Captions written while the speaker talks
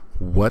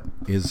What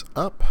is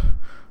up?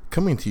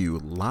 Coming to you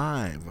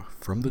live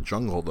from the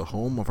jungle, the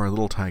home of our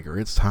little tiger.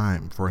 It's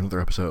time for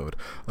another episode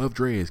of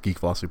Dre's Geek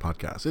Philosophy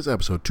Podcast. It's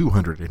episode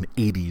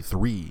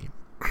 283.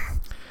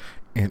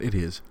 And it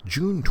is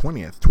June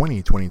 20th,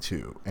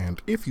 2022.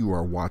 And if you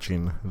are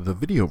watching the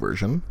video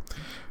version,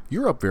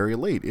 you're up very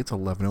late. It's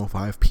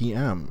 11:05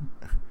 p.m.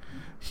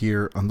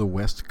 here on the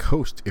West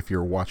Coast if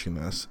you're watching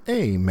this.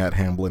 Hey, Matt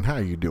Hamblin, how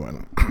you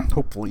doing?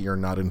 Hopefully you're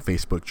not in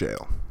Facebook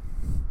jail.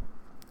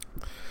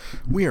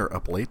 We are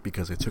up late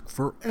because it took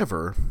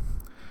forever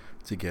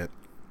to get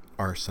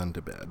our son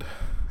to bed.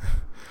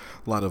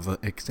 A lot of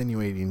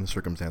extenuating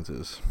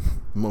circumstances,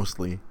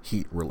 mostly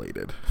heat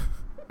related.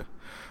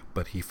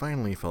 But he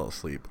finally fell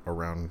asleep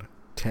around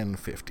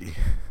 10:50.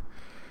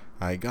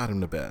 I got him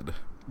to bed,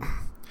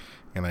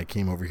 and I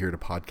came over here to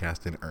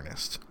podcast in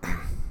earnest.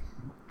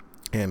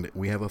 And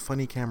we have a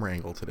funny camera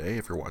angle today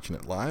if you're watching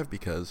it live,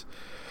 because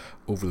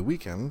over the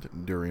weekend,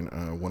 during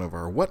one of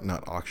our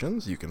Whatnot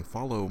auctions, you can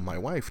follow my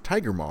wife,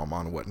 Tiger Mom,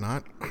 on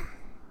Whatnot.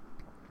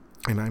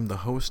 And I'm the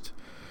host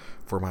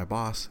for my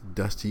boss,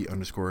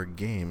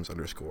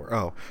 Dusty_Games_.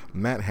 Oh,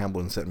 Matt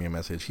Hamblin sent me a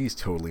message. He's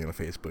totally in a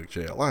Facebook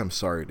jail. I'm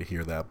sorry to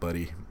hear that,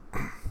 buddy.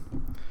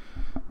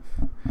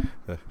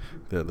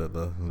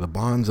 The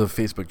bonds of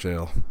Facebook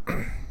jail.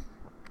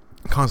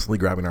 Constantly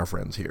grabbing our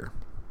friends here.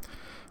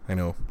 I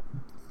know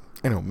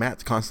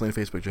Matt's constantly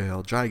in Facebook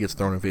jail. Jai gets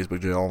thrown in Facebook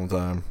jail all the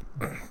time.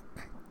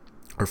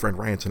 Our friend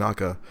Ryan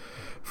Tanaka,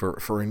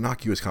 for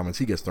innocuous comments,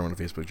 he gets thrown in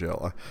Facebook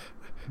jail.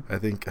 I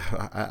think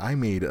I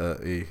made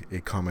a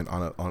comment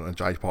on a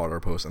Jai Potter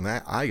post, and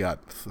that I got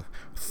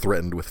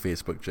threatened with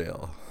Facebook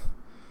jail.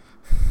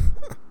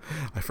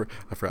 I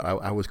forgot.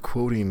 I was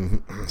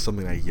quoting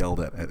something I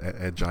yelled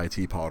at Jai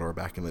T. Potter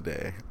back in the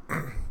day,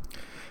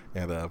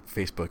 and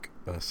Facebook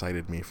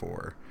cited me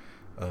for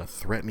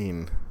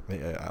threatening.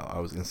 I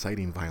was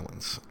inciting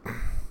violence.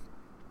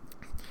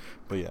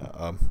 But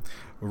yeah,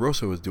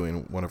 Rosa was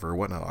doing one of her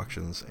Whatnot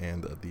auctions,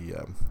 and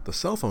the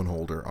cell phone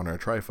holder on our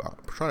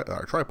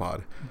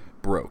tripod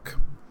broke,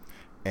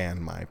 and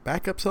my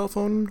backup cell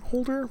phone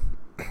holder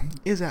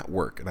is at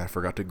work, and I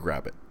forgot to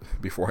grab it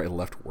before I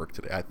left work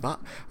today.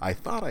 I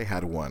thought I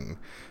had one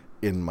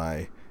in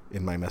my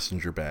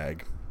messenger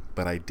bag,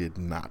 but I did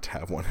not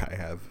have one. I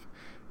have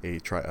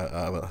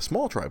a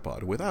small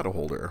tripod without a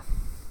holder,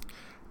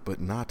 but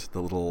not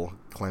the little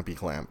clampy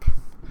clamp.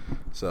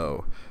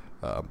 So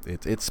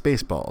it's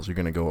Spaceballs. You're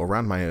going to go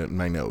around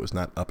my nose,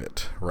 not up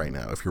it right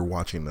now if you're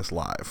watching this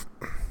live.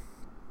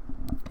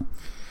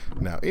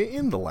 Now,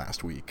 in the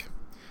last week,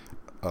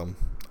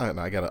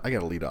 I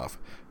gotta lead off.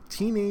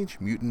 Teenage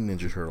Mutant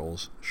Ninja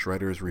Turtles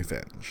Shredder's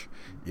Revenge.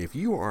 If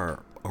you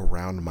are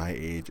around my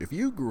age, if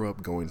you grew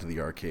up going to the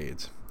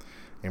arcades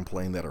and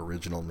playing that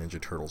original Ninja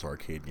Turtles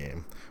arcade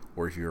game,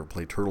 or if you ever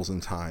played Turtles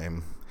in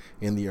Time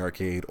in the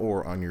arcade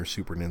or on your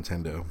Super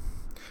Nintendo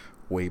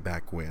way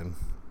back when,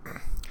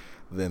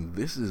 then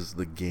this is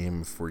the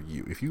game for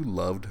you. If you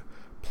loved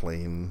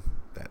playing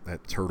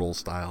that Turtle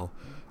style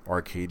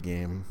arcade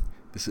game,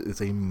 this is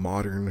a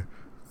modern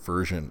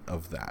version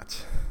of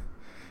that,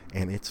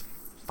 and it's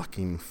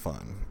fucking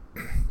fun.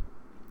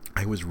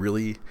 I was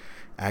really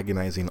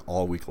agonizing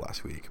all week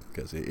last week,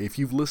 because if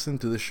you've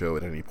listened to the show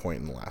at any point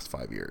in the last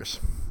 5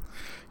 years,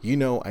 you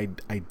know I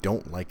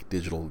don't like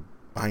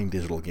buying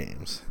digital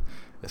games,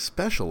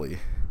 especially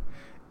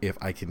if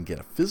I can get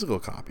a physical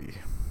copy.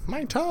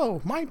 My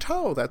toe,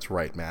 that's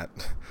right,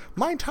 Matt.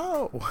 My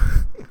toe.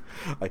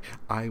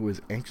 I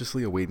was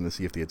anxiously awaiting to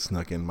see if they had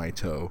snuck in my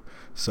toe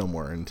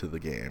somewhere into the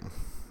game.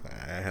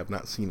 I have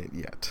not seen it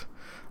yet.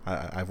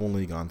 I've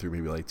only gone through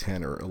maybe like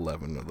 10 or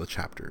 11 of the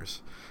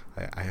chapters.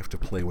 I have to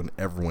play when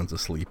everyone's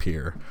asleep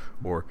here,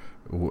 or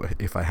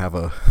if I have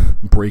a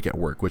break at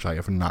work, which I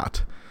have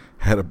not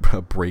had a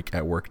break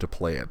at work to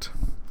play it.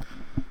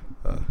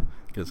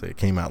 Because it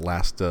came out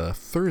last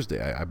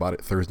Thursday. I bought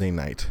it Thursday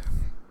night.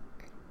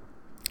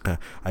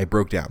 I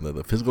broke down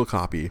the physical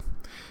copy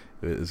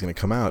is going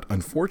to come out,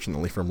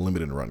 unfortunately, from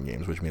limited run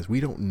games, which means we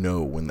don't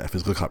know when that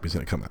physical copy is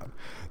going to come out.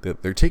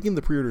 They're taking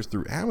the pre-orders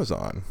through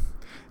Amazon,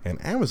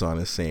 and Amazon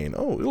is saying,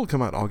 oh, it'll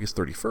come out August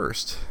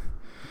 31st.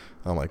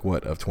 I'm like,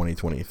 what, of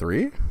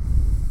 2023?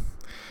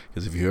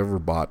 Because if you ever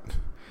bought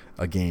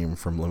a game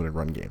from limited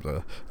run games,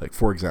 like,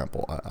 for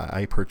example,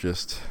 I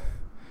purchased...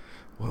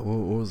 What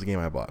was the game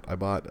I bought? I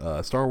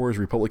bought Star Wars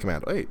Republic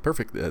Commando. Hey,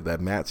 perfect that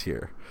Matt's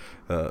here.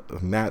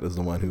 Matt is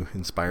the one who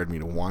inspired me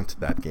to want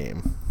that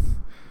game.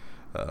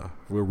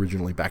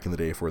 Originally back in the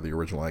day for the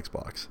original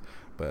Xbox.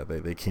 But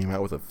they came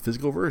out with a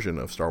physical version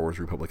of Star Wars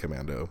Republic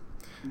Commando,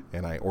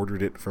 and I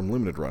ordered it from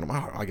Limited Run.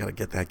 Wow, I gotta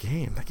get that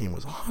game. That game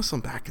was awesome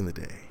back in the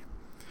day.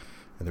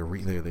 And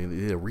they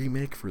did a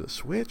remake for the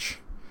Switch.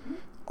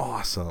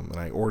 Awesome. And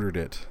I ordered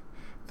it.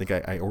 I think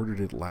I ordered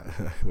it.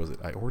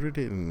 I ordered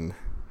it in...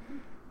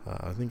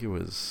 I think it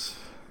was...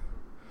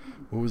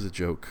 What was the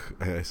joke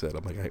I said?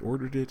 I'm like, I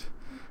ordered it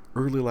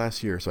early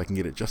last year so I can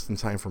get it just in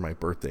time for my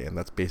birthday, and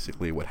that's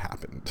basically what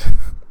happened.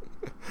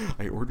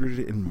 I ordered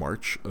it in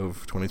March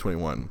of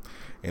 2021,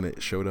 and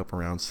it showed up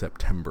around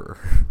September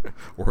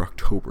or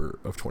October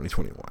of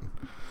 2021.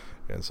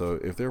 And so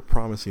if they're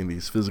promising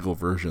these physical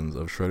versions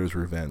of Shredder's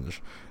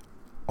Revenge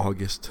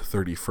August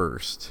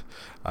 31st,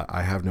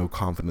 I have no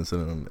confidence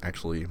in them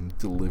actually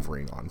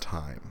delivering on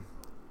time.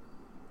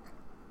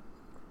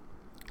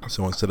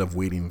 So instead of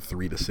waiting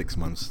 3 to 6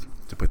 months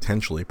to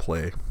potentially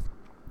play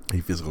a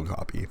physical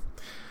copy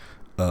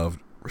of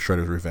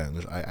Shredder's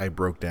Revenge, I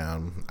broke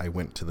down. I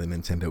went to the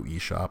Nintendo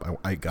eShop.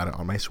 I got it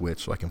on my Switch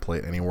so I can play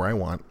it anywhere I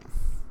want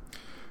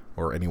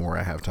or anywhere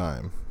I have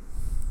time.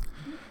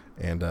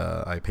 And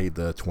I paid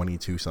the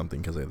 22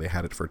 something because they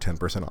had it for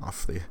 10%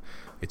 off. They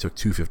took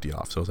 $250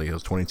 off, so it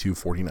was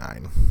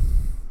 $22.49.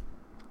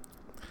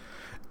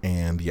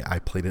 And yeah, I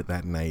played it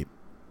that night.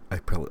 I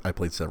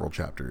played several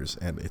chapters,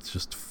 and it's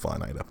just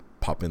fun. I had to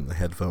pop in the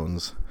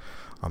headphones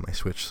on my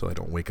Switch so I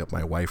don't wake up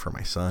my wife or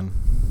my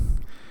son.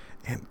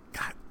 And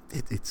God,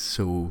 it's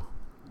so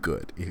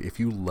good. If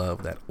you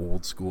love that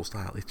old school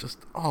style, it's just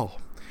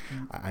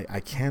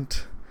I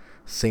can't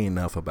say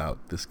enough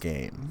about this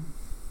game.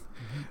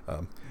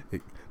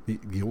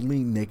 The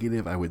only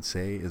negative I would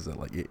say is that,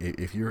 like,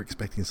 if you're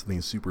expecting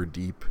something super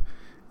deep,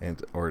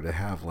 or to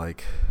have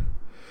like,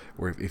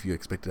 or if you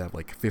expect to have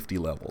like 50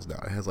 levels, now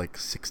it has like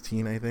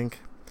 16, I think,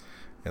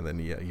 and then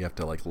you have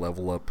to like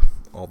level up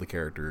all the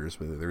characters.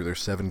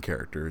 There's 7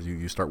 characters.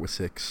 You start with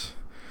 6,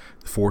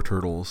 4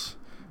 turtles.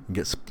 You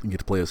get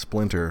to play as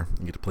Splinter.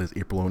 You get to play as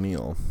April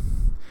O'Neil,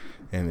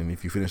 and then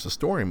if you finish the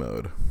story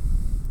mode,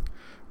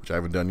 which I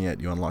haven't done yet,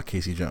 you unlock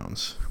Casey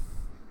Jones.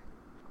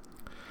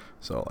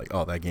 So, like,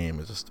 that game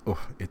is just,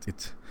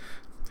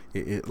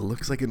 it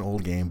looks like an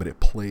old game, but it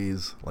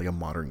plays like a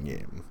modern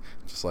game.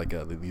 Just like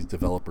these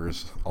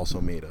developers also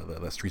made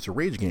the Streets of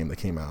Rage game that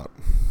came out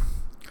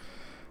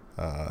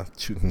I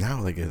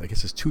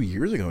guess it's 2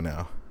 years ago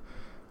now.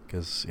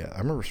 Because, yeah, I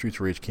remember Streets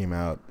of Rage came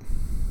out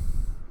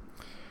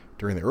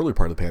during the early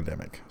part of the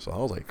pandemic. So that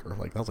was like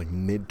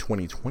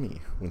mid-2020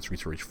 when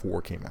Streets of Rage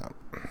 4 came out.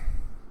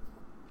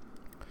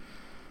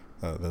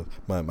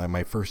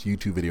 My first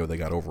YouTube video, they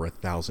got over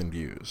 1,000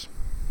 views.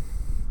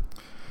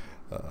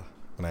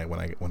 When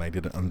I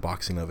did an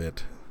unboxing of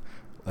it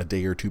a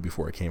day or two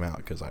before it came out,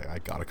 because I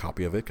got a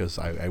copy of it because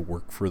I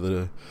work for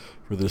the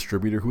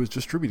distributor who is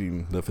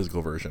distributing the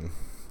physical version.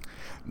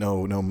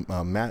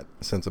 Matt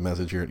sent a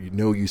message here.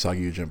 No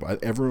Usagi Yojimbo.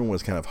 Everyone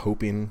was kind of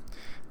hoping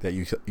that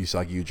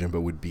Usagi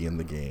Yojimbo would be in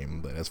the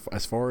game, but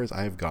as far as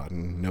I've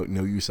gotten, no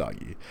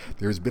Usagi.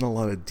 There's been a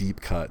lot of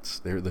deep cuts.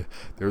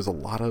 There's a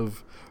lot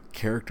of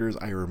characters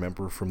I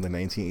remember from the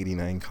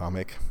 1989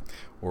 comic,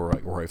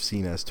 or I've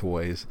seen as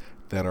toys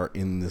that are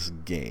in this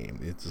game.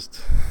 It's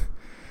just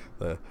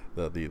the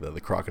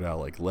crocodile,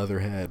 like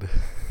Leatherhead.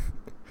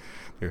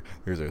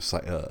 There's a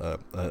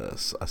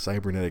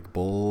cybernetic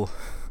bull.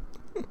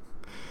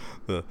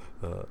 The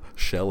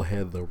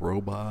Shellhead, the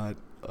robot.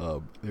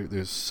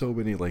 There's so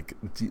many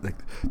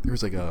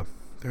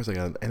there's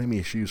an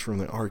enemy she used from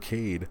the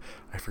arcade.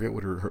 I forget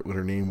what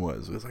her name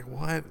was. It was like,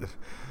 what?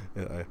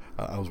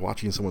 I was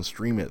watching someone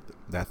stream it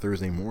that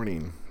Thursday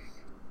morning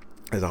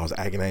as I was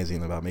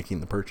agonizing about making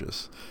the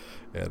purchase,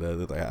 and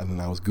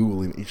I was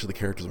Googling each of the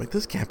characters. I'm like,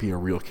 this can't be a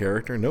real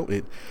character. No,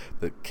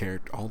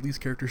 all these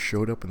characters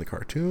showed up in the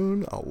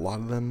cartoon. A lot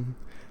of them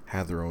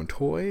had their own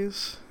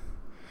toys.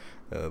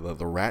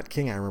 The Rat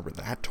King, I remember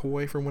that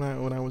toy from when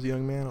I was a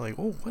young man. I'm like,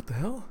 oh, what the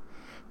hell?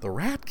 The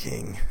Rat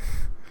King.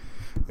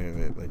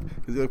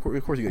 Of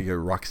course you got your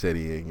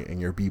Rocksteady and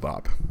your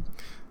Bebop,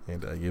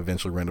 and you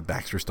eventually run to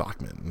Baxter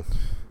Stockman,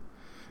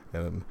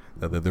 and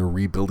they're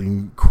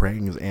rebuilding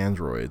Krang's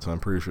android, so I'm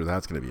pretty sure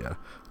that's going to be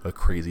a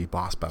crazy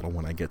boss battle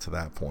when I get to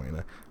that point.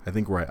 I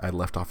think where I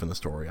left off in the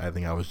story, I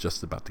think I was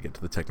just about to get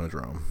to the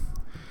Technodrome,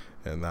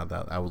 and that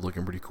I was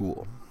looking pretty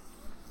cool.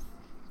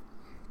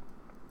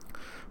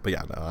 But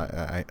yeah,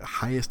 I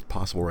highest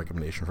possible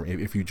recommendation from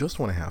if you just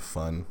want to have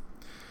fun.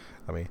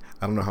 I mean,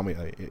 I don't know how many.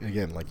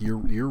 Again, like your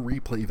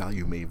replay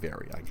value may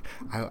vary.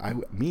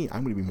 I'm going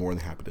to be more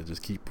than happy to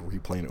just keep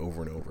replaying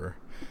over and over.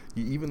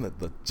 Even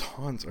the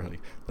taunts are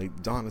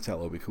like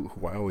Donatello,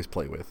 who I always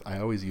play with. I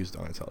always use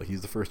Donatello.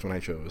 He's the first one I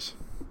chose,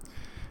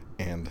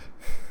 and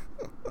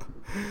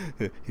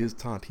his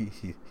taunt.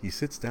 He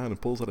sits down and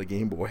pulls out a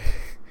Game Boy,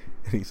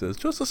 and he says,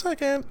 "Just a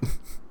second."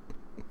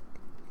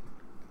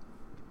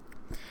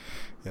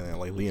 And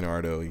like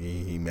Leonardo,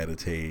 he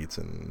meditates,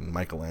 and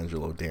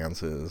Michelangelo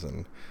dances,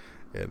 and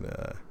then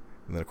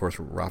of course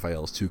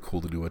Raphael's too cool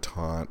to do a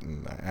taunt,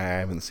 and I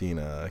haven't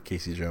seen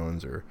Casey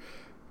Jones or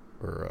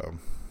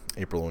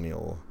April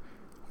O'Neil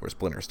or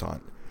Splinter's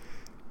taunt.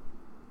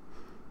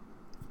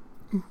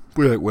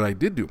 But what I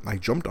did do, I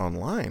jumped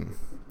online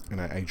and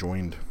I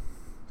joined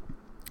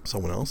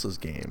someone else's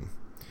game,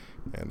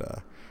 and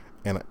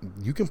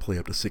you can play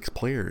up to 6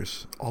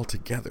 players all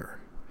together,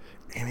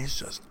 and it's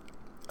just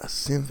a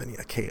symphony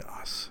of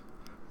chaos,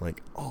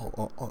 like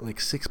all like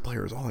 6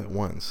 players all at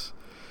once,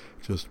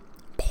 just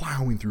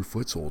plowing through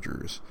foot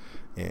soldiers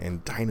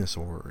and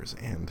dinosaurs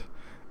and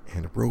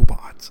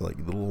robots, like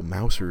the little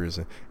mousers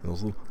and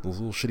those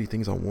little shitty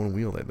things on one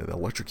wheel that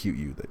electrocute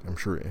you. That I'm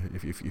sure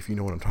if you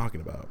know what I'm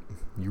talking about,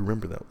 you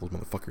remember those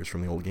motherfuckers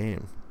from the old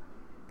game.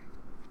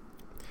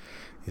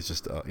 It's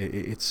just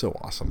it's so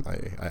awesome.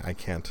 I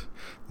can't,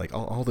 like,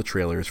 all the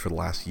trailers for the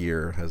last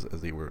year as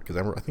they were, because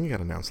I think it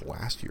got announced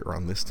last year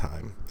around this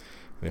time,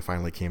 and it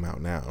finally came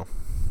out now.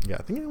 Yeah,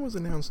 I think it was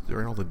announced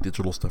during all the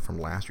digital stuff from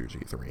last year's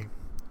E3.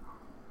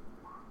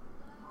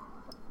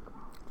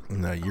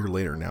 And a year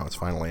later, now it's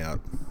finally out.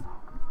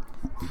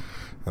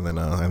 And then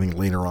I think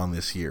later on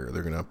this year,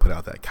 they're going to put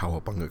out that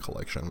Cowabunga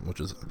collection, which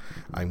is,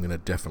 I'm going to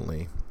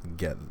definitely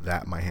get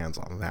my hands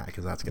on that,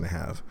 because that's going to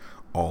have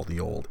all the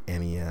old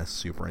NES,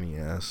 Super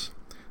NES,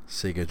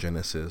 Sega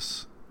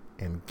Genesis,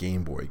 and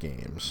Game Boy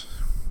games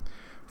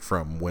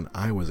from when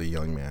I was a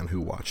young man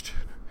who watched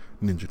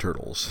Ninja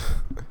Turtles.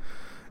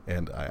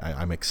 And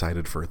I'm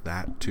excited for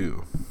that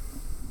too.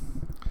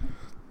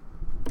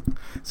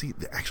 See,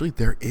 actually,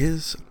 there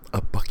is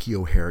a Bucky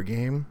O'Hare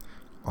game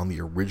on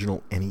the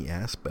original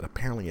NES, but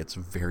apparently it's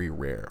very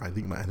rare. I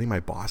think my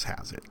boss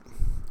has it.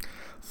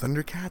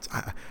 Thundercats,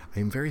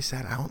 I'm very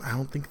sad. I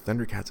don't think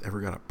Thundercats ever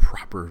got a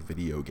proper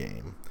video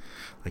game.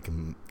 I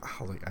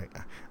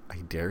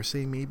dare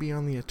say maybe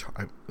on the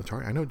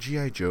Atari. I know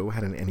G.I. Joe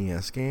had an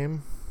NES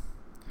game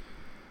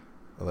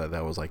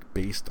that was like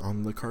based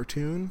on the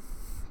cartoon,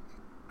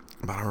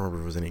 but I don't remember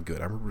if it was any good.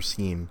 I remember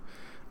seeing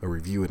a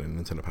review at a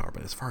Nintendo Power,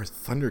 but as far as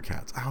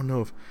Thundercats, I don't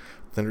know if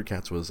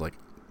Thundercats was like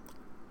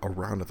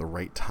around at the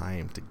right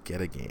time to get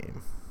a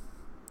game,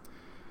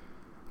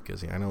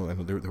 because I know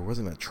there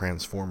wasn't a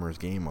Transformers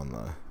game on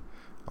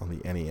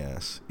the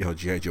NES.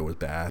 G.I. Joe was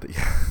bad.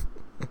 Yeah.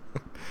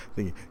 I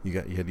think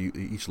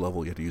each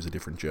level you had to use a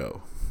different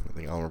Joe. I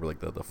think I remember like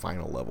the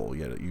final level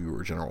you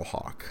were General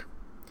Hawk.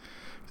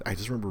 I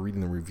just remember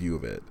reading the review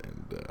of it,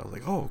 and I was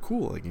like, oh,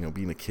 cool. Like,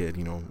 being a kid,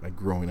 like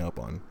growing up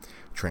on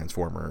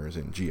Transformers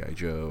and G.I.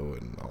 Joe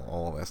and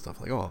all that stuff.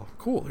 Like, oh,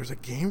 cool, there's a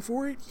game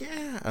for it?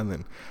 Yeah. And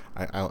then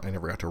I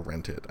never got to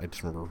rent it. I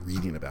just remember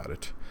reading about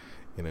it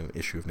in an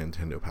issue of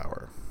Nintendo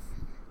Power.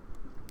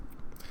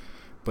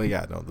 But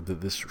yeah, no,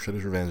 this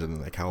Shredder's Revenge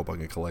and the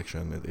Cowabunga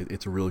collection,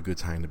 it's a really good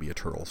time to be a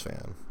Turtles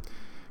fan.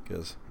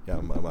 Because, yeah,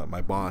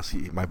 my boss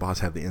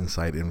had the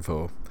inside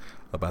info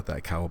about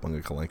that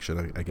Cowabunga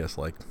collection, I guess,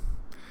 like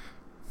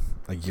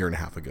a year and a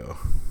half ago.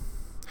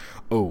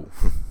 Oh,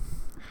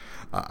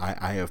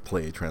 I have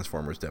played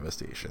Transformers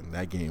Devastation.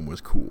 That game was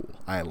cool.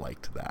 I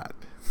liked that.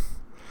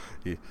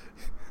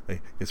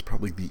 It's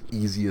probably the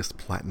easiest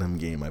platinum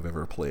game I've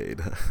ever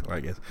played. Or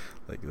I guess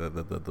like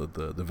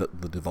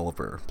the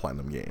developer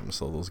platinum games.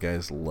 So those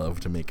guys love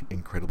to make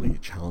incredibly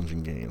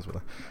challenging games.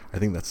 But I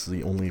think that's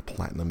the only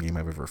platinum game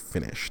I've ever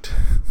finished.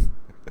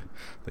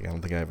 I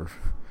don't think I ever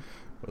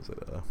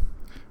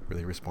were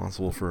they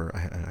responsible for?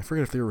 I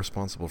forget if they were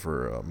responsible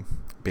for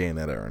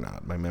Bayonetta or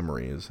not. My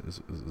memory is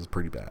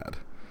pretty bad.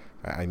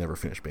 I never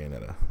finished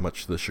Bayonetta,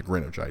 much to the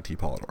chagrin of J.T.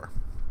 Polidor.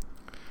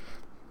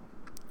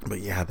 But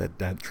yeah,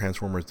 that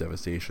Transformers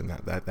Devastation,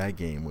 that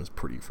game was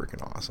pretty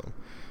freaking awesome.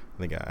 I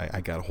think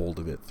I got a hold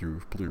of it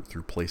through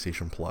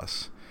PlayStation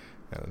Plus,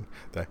 and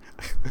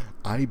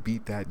I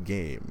beat that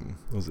game.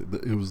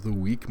 It was the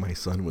week my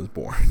son was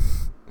born.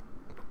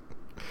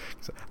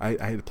 So I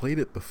had played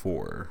it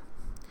before,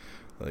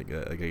 like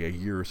a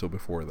year or so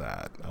before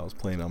that. I was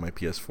playing on my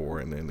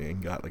PS4 and then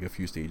got like a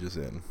few stages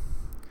in,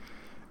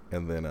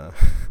 and then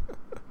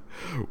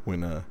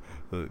when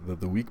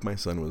the week my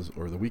son was,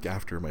 or the week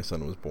after my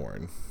son was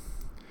born,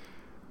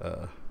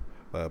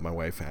 my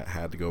wife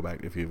had to go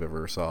back. If you've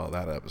ever saw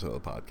that episode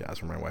of the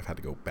podcast, where my wife had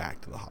to go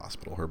back to the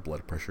hospital, her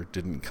blood pressure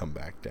didn't come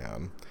back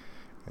down,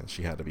 and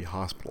she had to be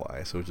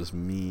hospitalized. So it was just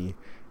me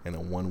and a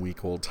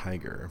 1-week-old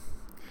tiger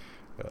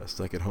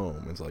stuck at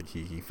home. It's like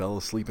he fell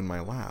asleep in my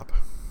lap.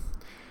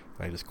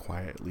 I just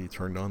quietly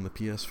turned on the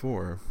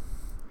PS4,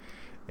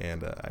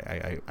 and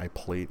I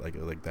played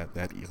like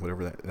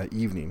that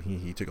evening.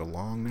 He took a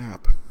long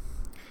nap,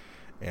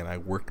 and I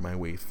worked my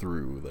way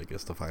through, I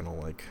guess, the final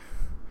like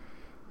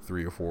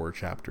 3 or 4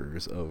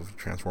 chapters of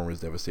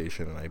Transformers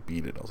Devastation, and I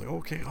beat it. I was like,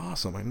 okay,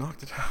 awesome, I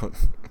knocked it out.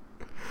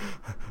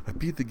 I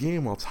beat the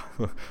game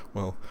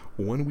while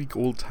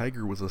 1-week-old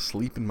tiger was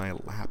asleep in my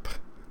lap.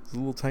 This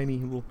little tiny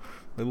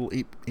little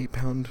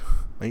 8-pound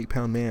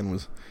man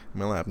was in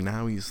my lap.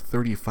 Now he's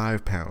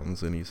 35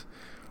 pounds and he's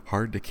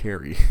hard to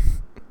carry.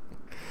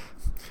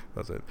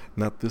 That's it.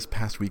 Not this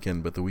past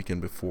weekend, but the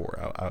weekend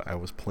before, I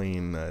was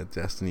playing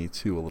Destiny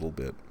 2 a little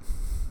bit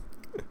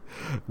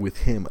with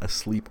him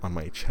asleep on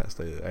my chest.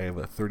 I have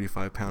a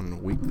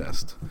 35-pound weight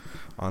vest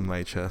on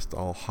my chest,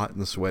 all hot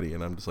and sweaty,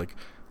 and I'm just like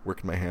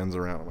working my hands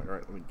around. I'm like, all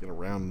right, let me get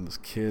around this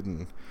kid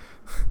and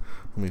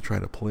let me try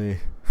to play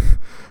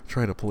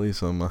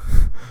some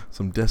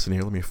Destiny.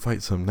 Let me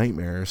fight some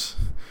nightmares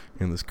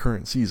in this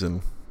current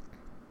season.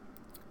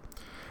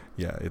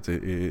 Yeah,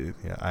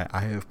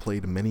 I have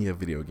played many a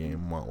video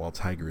game while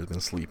Tiger has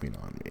been sleeping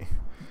on me.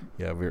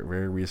 Yeah, very,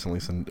 very recently,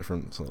 a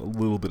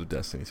little bit of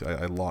Destiny. So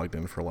I logged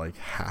in for like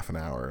half an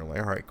hour. I'm like,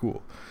 all right,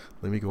 cool.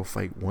 Let me go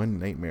fight one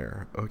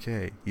nightmare.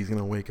 Okay, he's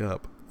gonna wake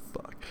up.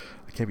 Fuck,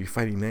 I can't be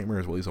fighting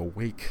nightmares while he's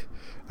awake.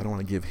 I don't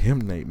want to give him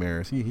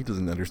nightmares. He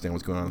doesn't understand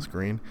what's going on the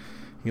screen.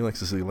 He likes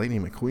to see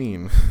Lightning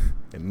McQueen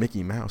and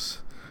Mickey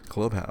Mouse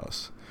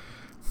Clubhouse.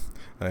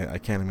 I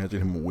can't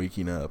imagine him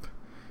waking up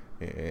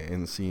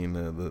and seeing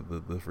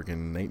the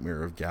freaking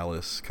nightmare of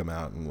Gallus come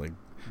out and like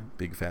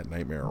big fat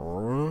nightmare.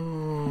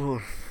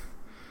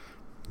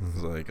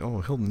 It's like,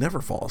 oh, he'll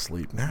never fall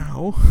asleep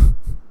now.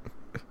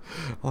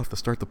 I'll have to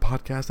start the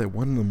podcast at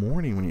 1 a.m.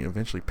 when he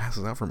eventually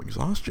passes out from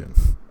exhaustion.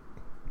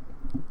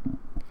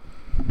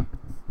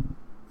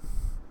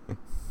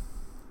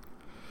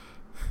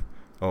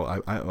 Oh,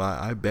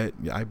 I bet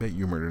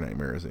you murder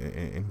nightmares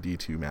in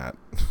D2, Matt.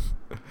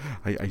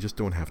 I just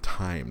don't have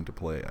time to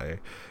play.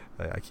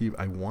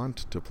 I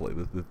want to play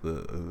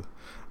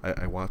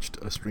I watched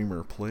a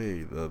streamer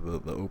play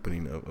the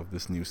opening of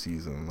this new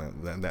season.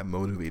 That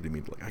motivated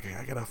me to like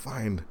I gotta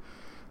find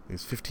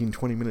these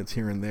 15-20 minutes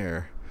here and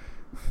there.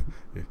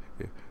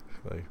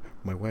 Like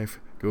my wife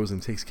goes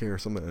and takes care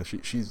of something.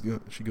 She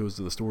goes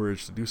to the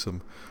storage to do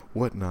some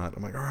whatnot.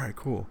 I'm like, all right,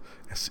 cool.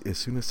 As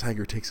soon as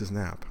Tiger takes his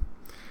nap,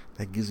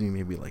 that gives me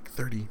maybe like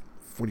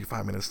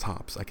 30-45 minutes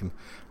tops. I can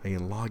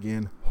log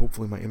in.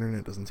 Hopefully my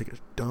internet doesn't take a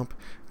dump.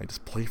 I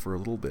just play for a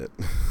little bit.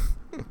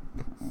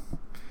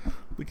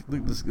 look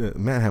at this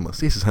Matt Hamill,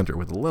 Stasis Hunter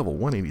with a level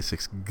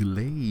 186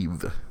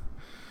 glaive.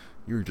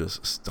 You're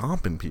just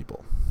stomping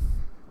people.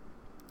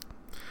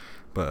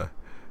 But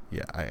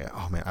yeah,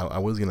 I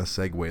was gonna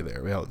segue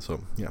there. Yeah,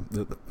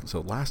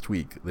 so last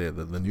week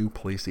the new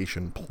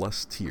PlayStation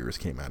Plus tiers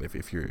came out.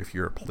 If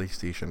you're a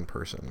PlayStation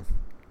person,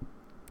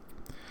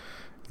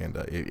 and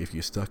if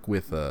you stuck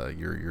with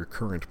your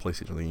current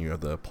PlayStation, then you have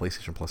the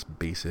PlayStation Plus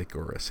Basic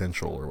or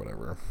Essential or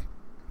whatever,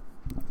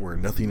 where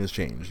nothing has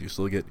changed. You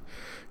still get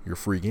your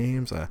free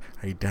games. I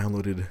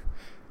downloaded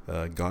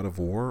God of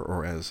War,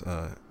 or as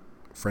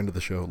friend of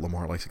the show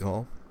Lamar likes to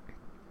call,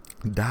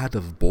 Dad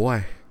of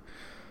Boy.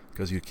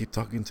 Because you keep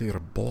talking to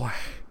your boy.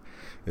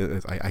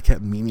 I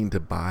kept meaning to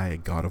buy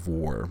God of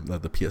War,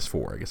 the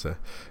PS4. I guess I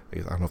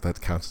don't know if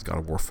that counts as God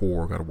of War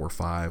 4, God of War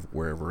 5,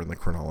 wherever in the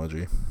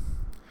chronology.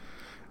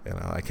 And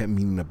I kept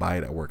meaning to buy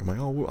it at work. I'm like,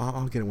 oh,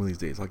 I'll get it one of these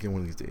days. Okay,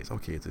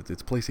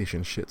 it's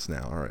PlayStation shits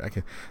now. All right, I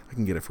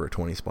can get it for a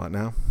 20 spot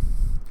now,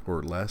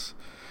 or less.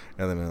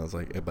 And then I was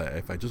like, but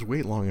if I just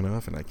wait long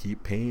enough and I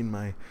keep paying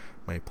my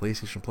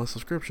PlayStation Plus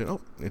subscription,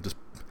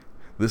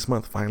 this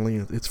month finally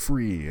it's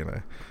free,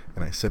 and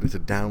I set it to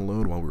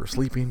download while we were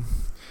sleeping.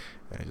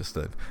 And I just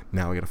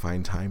now I gotta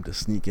find time to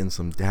sneak in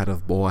some Dad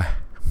of Boy.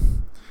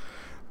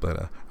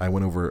 But I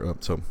went over.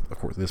 So of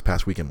course this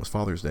past weekend was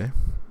Father's Day,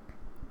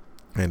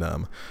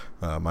 and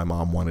my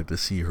mom wanted to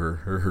see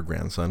her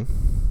grandson,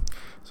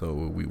 so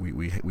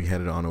we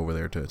headed on over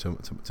there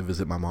to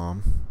visit my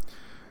mom.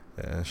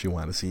 She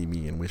wanted to see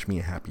me and wish me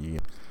a happy.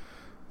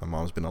 My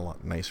mom's been a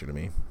lot nicer to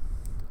me.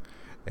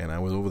 And I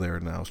was over there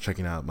and I was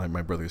checking out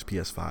my brother's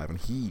PS5, and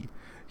he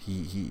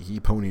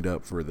ponied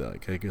up for I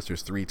guess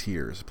there's 3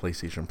 tiers,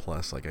 PlayStation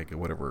Plus,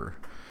 whatever.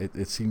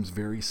 It seems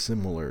very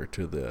similar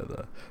to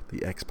the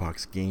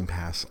Xbox Game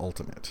Pass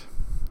Ultimate.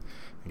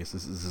 I guess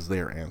this is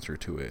their answer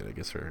to it. I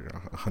guess they're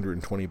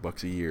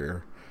 $120 a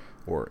year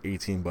or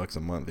 $18 a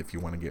month if you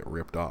want to get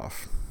ripped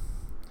off.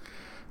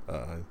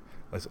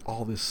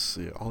 All these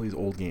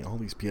old games, all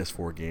these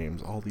PS4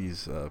 games, all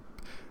these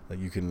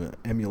you can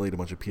emulate a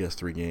bunch of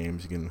PS3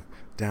 games. You can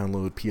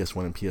download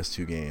PS1 and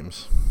PS2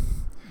 games.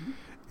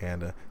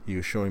 And he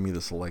was showing me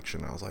the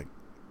selection. I was like,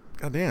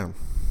 God damn.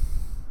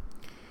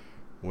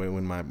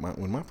 When my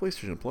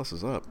PlayStation Plus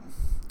is up,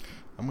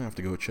 I'm gonna have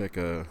to go check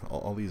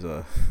all these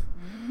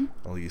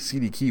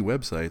CD Key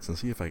websites and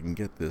see if I can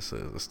get this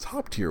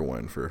top tier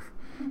one for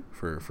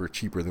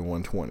cheaper than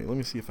 $120. Let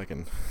me see if I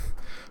can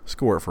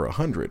score it for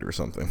 $100 or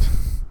something.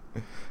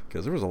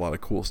 Because there was a lot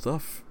of cool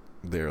stuff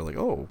there. Like,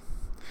 oh,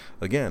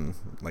 again,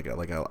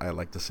 I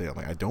like to say,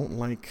 I don't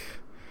like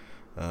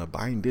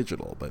buying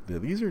digital, but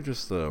these are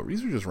just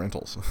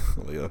rentals.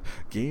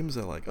 Games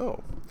that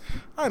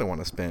I don't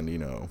want to spend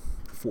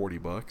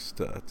 $40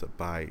 to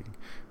buy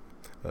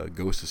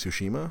Ghost of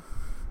Tsushima,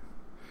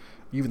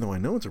 even though I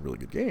know it's a really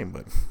good game.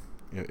 But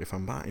if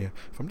I'm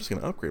just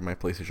gonna upgrade my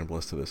PlayStation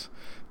Plus to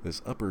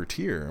this upper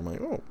tier, I'm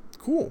like, oh,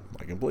 cool,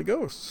 I can play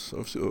Ghost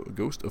of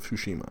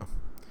Tsushima,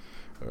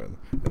 and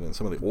then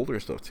some of the older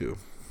stuff too.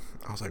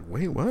 I was like,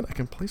 wait, what? I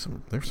can play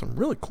there's some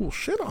really cool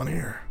shit on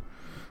here.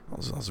 I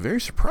was very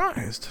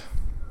surprised.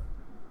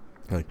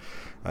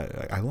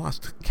 I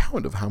lost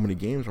count of how many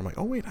games. I'm like,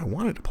 oh wait, I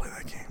wanted to play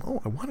that game.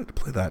 Oh, I wanted to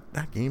play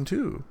that game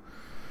too.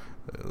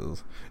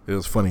 It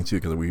was funny too,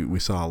 because we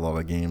saw a lot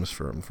of games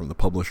from the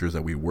publishers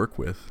that we work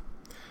with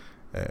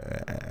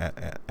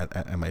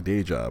at my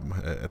day job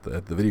at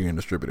the video game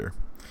distributor.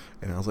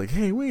 And I was like,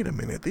 hey, wait a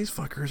minute, these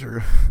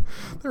fuckers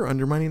they're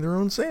undermining their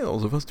own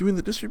sales of us doing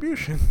the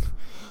distribution.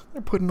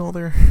 They're putting all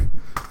the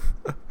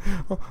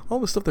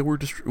stuff that we're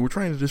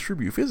trying to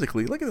distribute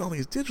physically. Look at all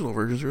these digital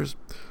versions they're just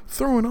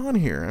throwing on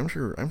here. I'm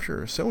sure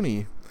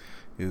Sony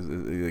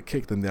is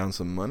kicked them down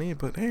some money,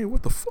 but hey,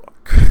 what the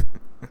fuck?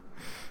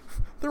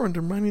 They're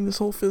undermining this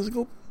whole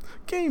physical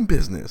game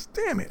business.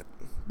 Damn it!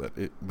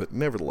 But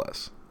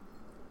nevertheless,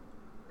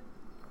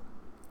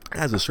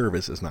 as a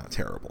service, is not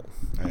terrible.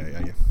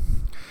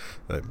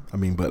 I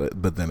mean,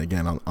 but then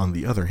again, on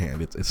the other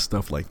hand, it's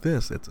stuff like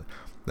this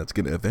that's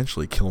going to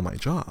eventually kill my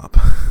job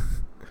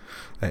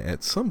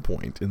at some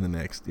point in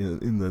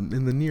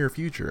the near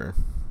future.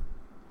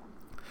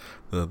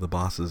 The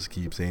bosses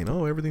keep saying,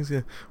 "Oh, we're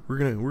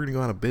gonna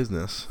go out of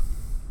business."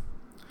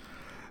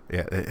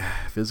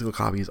 Yeah, physical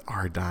copies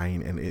are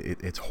dying, and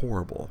it's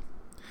horrible.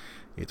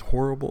 It's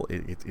horrible.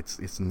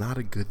 It's not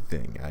a good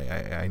thing.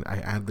 I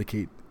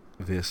advocate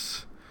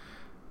this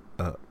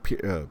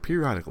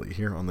periodically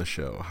here on the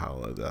show.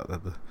 How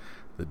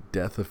the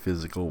death of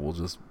physical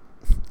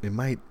it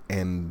might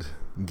end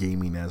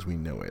gaming as we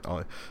know it.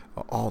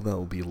 All that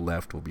will be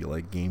left will be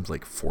like games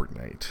like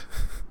Fortnite.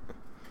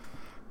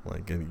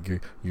 Like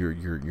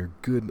your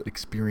good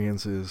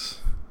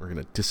experiences are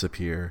gonna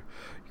disappear.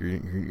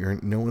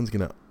 No one's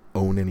gonna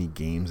own any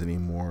games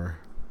anymore.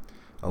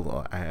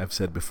 Although I have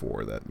said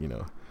before that,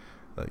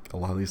 like a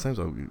lot of these times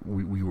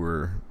we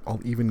were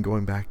even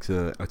going back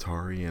to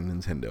Atari and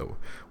Nintendo,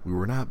 we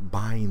were not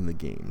buying the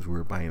games. We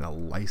were buying a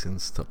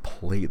license to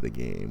play the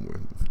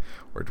game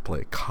or to play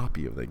a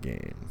copy of the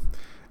game.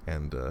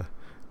 And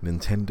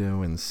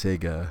Nintendo and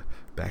Sega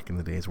back in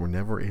the days were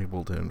never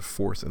able to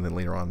enforce, and then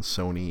later on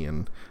Sony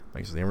and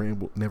Microsoft, they were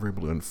never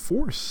able to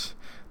enforce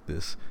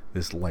this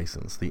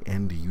license, the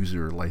end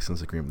user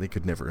license agreement. They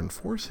could never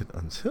enforce it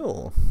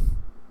until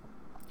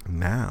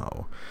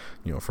now.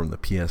 From the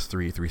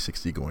PS3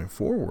 360 going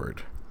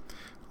forward,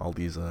 all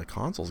these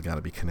consoles got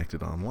to be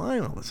connected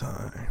online all the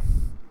time,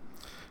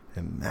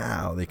 and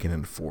now they can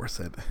enforce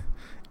it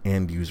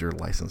end user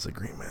license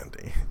agreement,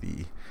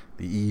 the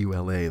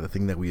EULA, the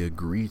thing that we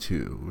agree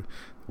to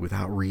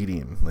without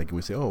reading. Like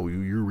we say, "Oh,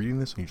 you're reading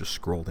this," and you just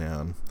scroll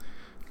down,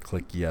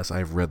 click yes,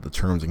 I've read the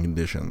terms and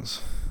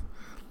conditions,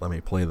 let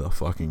me play the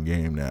fucking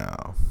game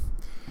now.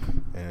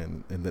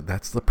 And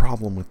that's the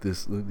problem with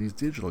these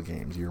digital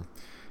games.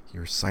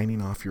 You're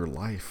signing off your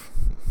life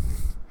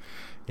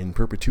in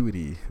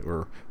perpetuity,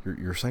 or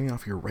you're signing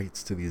off your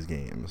rights to these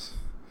games,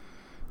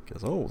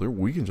 because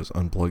we can just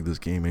unplug this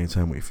game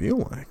anytime we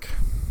feel like.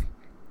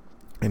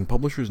 And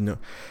publishers know,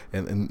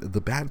 and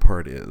the bad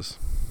part is,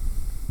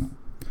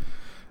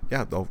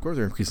 yeah, of course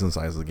they're increasing the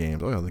size of the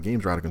games. Oh yeah, the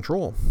games are out of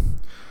control,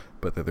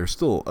 but there's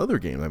still other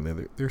games. I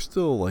mean, there's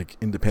still like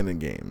independent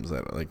games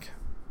that like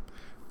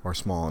are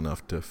small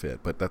enough to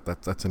fit. But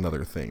that's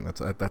another thing.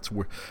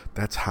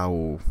 That's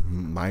how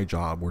my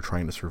job, we're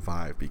trying to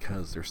survive,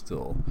 because there's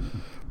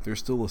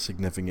still a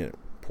significant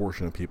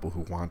portion of people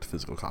who want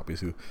physical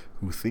copies,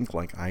 who think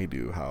like I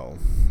do. How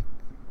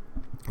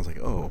I was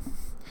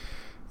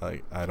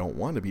like, I don't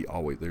want to be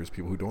always. There's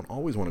people who don't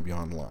always want to be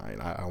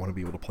online. I want to be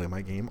able to play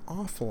my game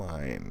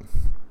offline.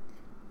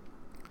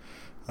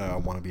 I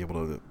want to be able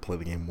to play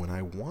the game when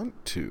I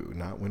want to,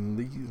 not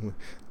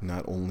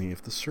only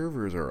if the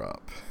servers are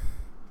up.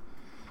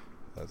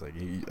 I was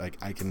like,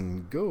 I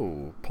can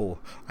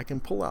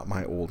pull out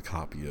my old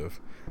copy of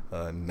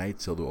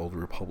Knights of the Old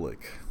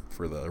Republic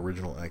for the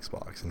original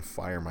Xbox and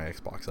fire my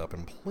Xbox up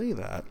and play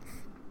that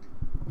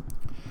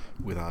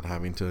without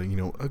having to,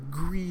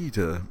 agree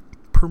to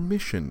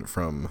permission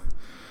from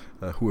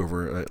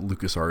whoever at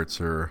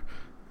LucasArts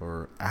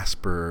or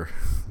Asper,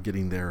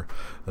 getting their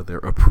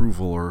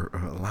approval or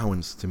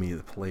allowance to me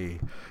to play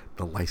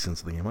the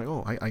license of the game.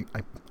 Like,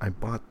 I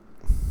bought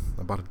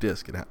a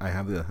disc, and I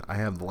have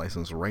the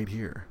license right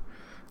here.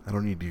 I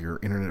don't need your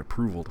internet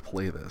approval to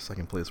play this. I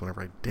can play this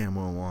whenever I damn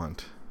well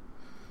want.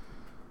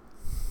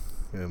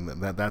 And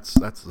that's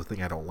the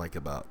thing I don't like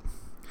about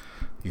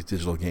these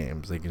digital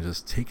games. They can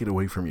just take it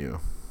away from you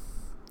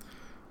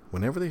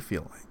whenever they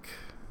feel like.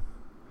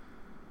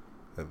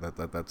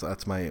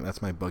 That's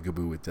my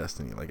bugaboo with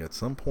Destiny. Like, at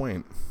some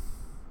point,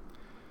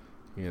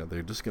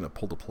 they're just gonna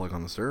pull the plug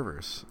on the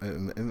servers,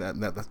 and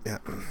that yeah.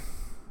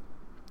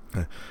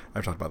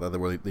 I've talked about that,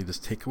 where they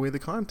just take away the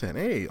content.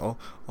 Hey, all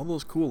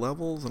those cool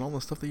levels and all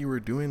the stuff that you were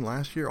doing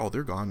last year,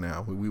 they're gone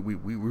now. We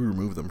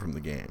remove them from the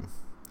game.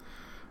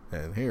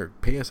 And here,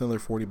 pay us another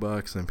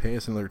 $40 and pay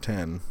us another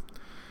 $10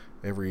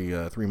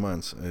 every 3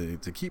 months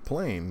to keep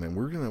playing, and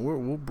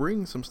we'll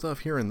bring some stuff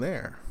here and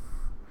there.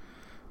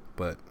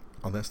 But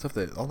all that stuff,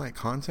 all that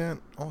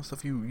content, all the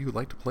stuff you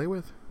like to play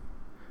with,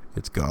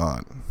 it's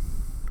gone.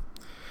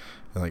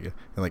 And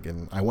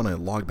I want to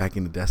log back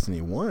into Destiny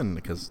 1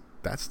 because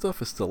that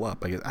stuff is still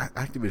up. Like,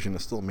 Activision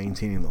is still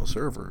maintaining those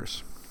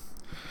servers.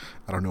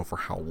 I don't know for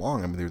how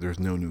long. I mean, there's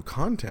no new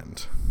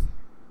content.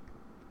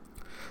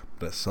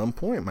 But at some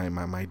point, my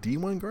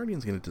D1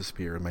 Guardian's going to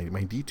disappear. My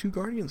D2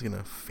 Guardian's going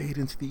to fade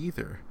into the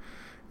ether.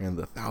 And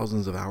the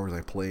thousands of hours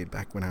I played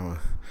back when I was,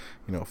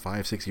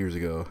 5-6 years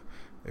ago,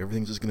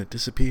 everything's just going to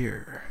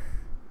disappear.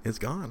 It's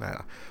gone.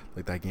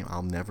 Like that game,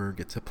 I'll never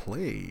get to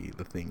play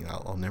the thing.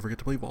 I'll never get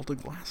to play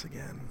Vaulted Glass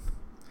again.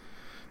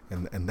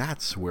 And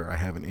that's where I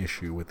have an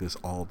issue with this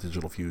all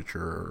digital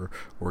future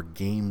or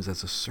games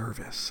as a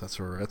service. That's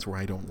where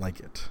I don't like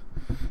it.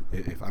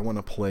 If I want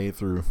to play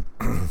through,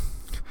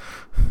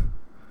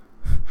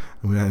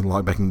 when I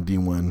log back into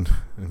D1,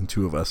 and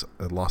two of us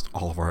had lost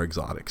all of our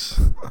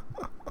exotics.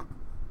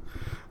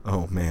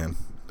 Oh man,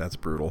 that's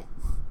brutal.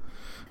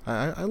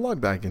 I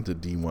logged back into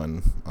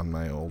D1 on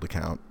my old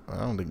account. I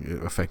don't think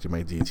it affected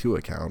my D2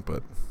 account,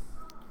 but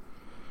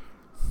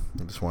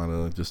I just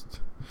want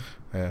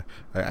to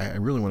I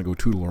really want to go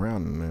tootle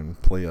around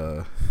and play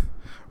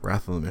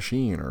Wrath of the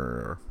Machine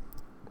or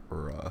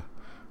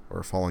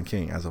Fallen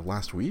King. As of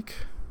last week,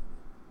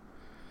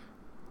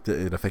 did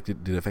it affect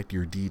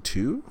your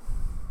D2?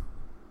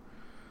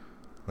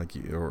 Like,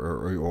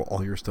 or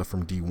all your stuff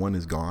from D1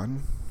 is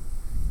gone?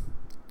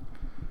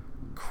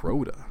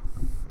 Crota.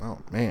 Oh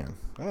man,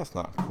 that's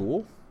not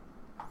cool.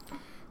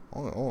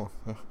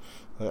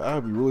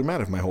 I'd be really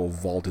mad if my whole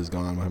vault is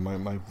gone.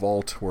 My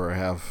vault where I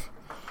have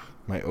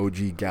my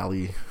OG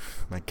galley,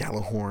 my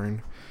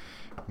Gallahorn,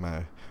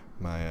 my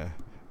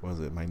what was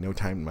it? My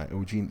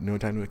OG No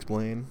Time to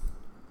Explain.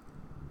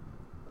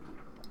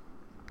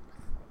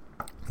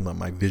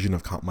 My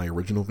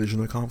original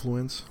Vision of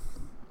Confluence.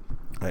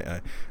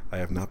 I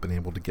have not been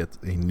able to get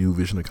a new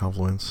Vision of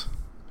Confluence.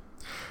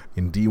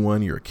 In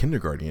D1, you're a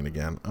kindergarten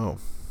again. Oh.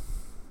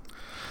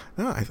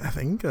 No, I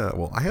think,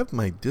 I have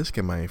my disk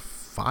and my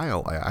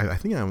file. I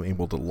think I'm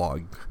able to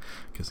log.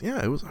 Because,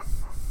 yeah, it was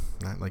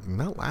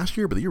not last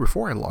year, but the year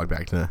before I logged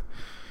back into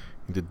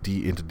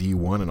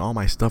D1 and all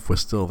my stuff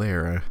was still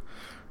there.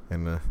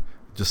 And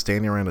just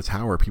standing around the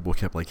tower, people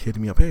kept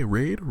hitting me up. Hey,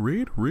 raid.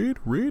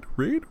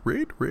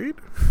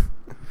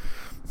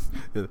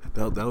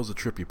 That was the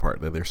trippy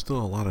part. That there's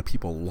still a lot of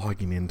people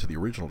logging into the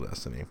original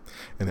Destiny.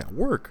 And at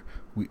work,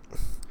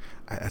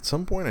 at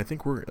some point, I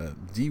think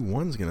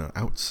D1's going to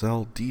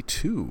outsell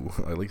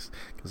D2, at least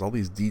because all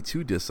these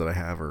D2 discs that I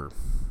have are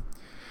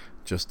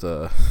just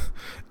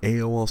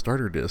AOL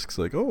starter discs.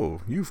 Like,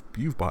 oh, you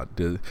bought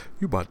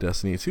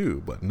Destiny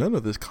 2, but none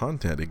of this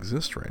content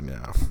exists right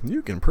now.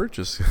 You can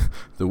purchase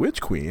the Witch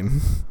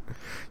Queen.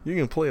 You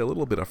can play a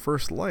little bit of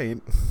First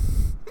Light.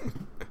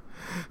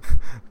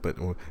 But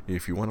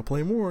if you want to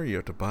play more, you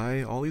have to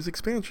buy all these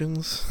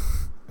expansions.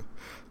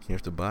 You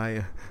have to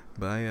buy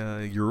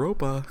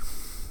Europa.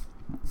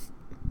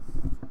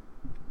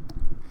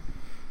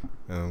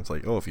 And it's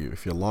like, oh, if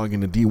you log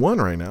into D1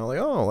 right now,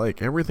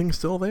 everything's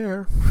still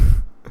there.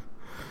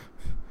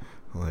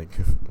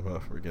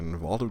 Freaking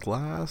Vault of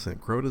Glass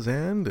and Crota's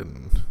End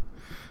and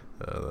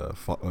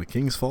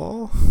King's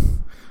Fall,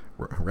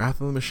 Wrath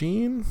of the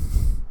Machine.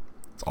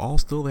 It's all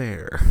still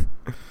there.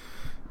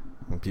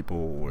 When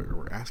people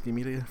were asking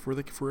me for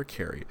a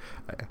carry,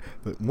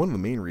 one of the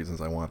main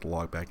reasons I wanted to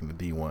log back into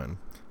D1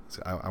 is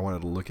I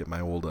wanted to look at my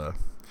old.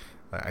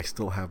 I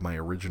still have my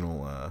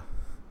original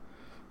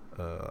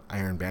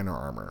Iron Banner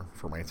armor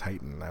for my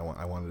Titan. I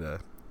wanted to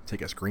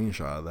take a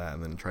screenshot of that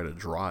and then try to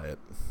draw it.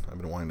 I've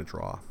been wanting to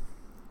draw.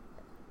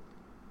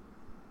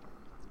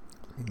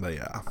 But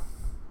yeah,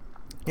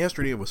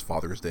 yesterday was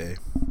Father's Day,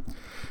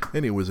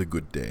 and it was a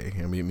good day.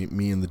 I mean,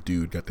 me and the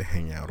dude got to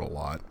hang out a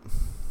lot.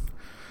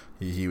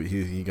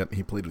 He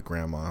played with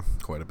Grandma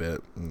quite a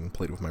bit and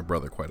played with my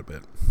brother quite a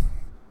bit.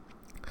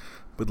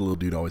 But the little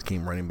dude always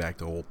came running back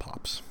to old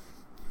Pops.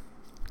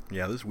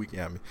 Yeah, this week,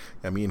 me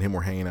and him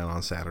were hanging out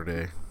on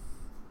Saturday.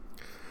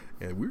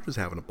 And we were just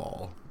having a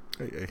ball.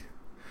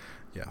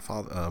 Yeah,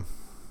 Father.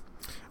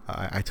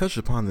 I touched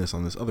upon this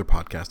on this other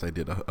podcast I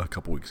did a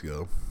couple weeks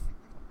ago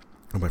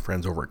with my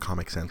friends over at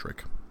Comic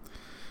Centric.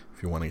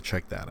 If you want to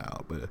check that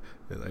out, but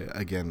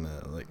again,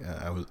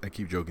 I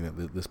keep joking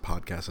that this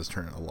podcast has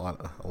turned a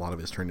lot of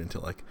it's turned into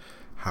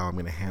how I'm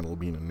going to handle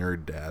being a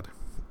nerd dad,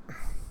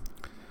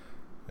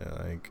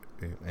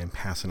 and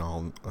passing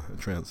all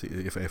trying to see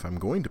if I'm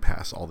going to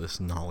pass all this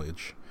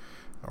knowledge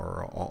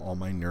or all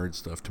my nerd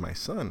stuff to my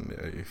son,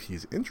 if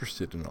he's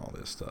interested in all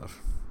this stuff.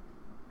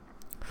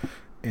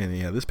 And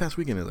yeah, this past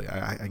weekend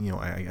I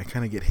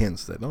kind of get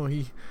hints that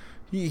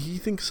he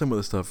thinks some of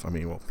the stuff. I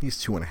mean, well,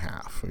 he's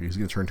 2.5. He's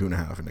going to turn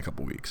 2.5 in a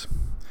couple weeks.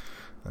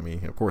 I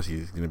mean, of course,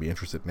 he's going to be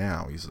interested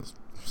now. He's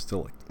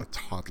still a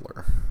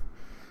toddler.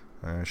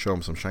 I show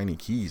him some shiny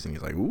keys, and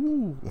he's like,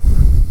 ooh.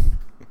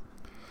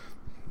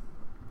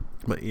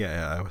 But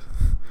yeah,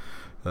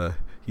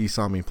 he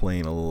saw me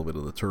playing a little bit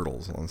of the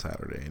Turtles on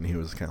Saturday, and he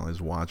was kind of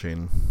just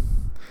watching.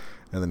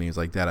 And then he was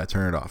like, Dad, I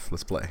turned it off.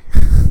 Let's play.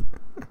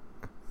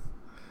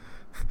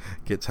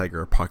 Get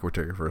Tiger a pocket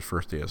protector for his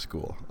first day of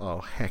school. Oh,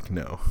 heck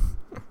no.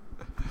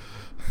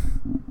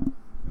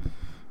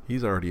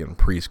 He's already in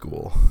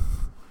preschool.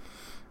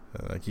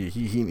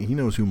 He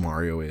knows who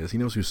Mario is. He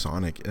knows who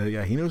Sonic.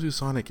 He knows who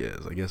Sonic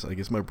is. I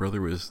guess my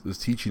brother was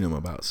teaching him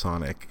about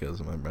Sonic,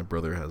 because my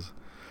brother has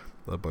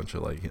a bunch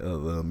of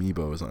the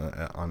amiibos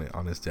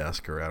on his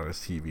desk or out on his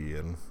TV,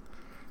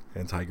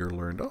 and Tiger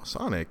learned, oh,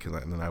 Sonic, and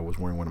then I was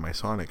wearing one of my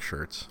Sonic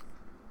shirts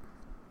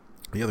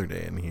the other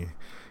day, and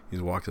he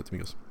walks up to me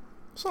and goes,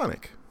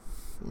 Sonic.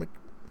 I'm like,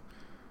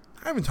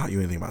 I haven't taught you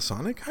anything about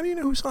Sonic. How do you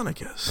know who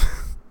Sonic is?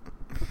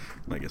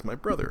 And I guess my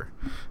brother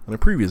on a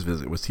previous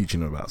visit was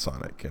teaching him about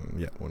Sonic, and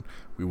yeah, when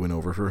we went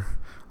over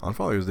on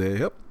Father's Day,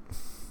 yep,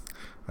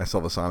 I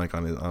saw the Sonic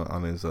on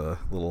his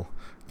little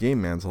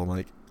game mantle. I'm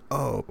like,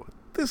 oh,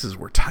 this is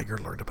where Tiger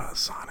learned about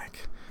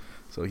Sonic.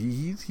 So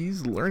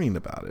he's learning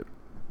about it.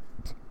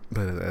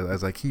 But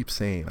as I keep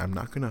saying, I'm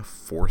not gonna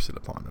force it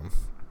upon him.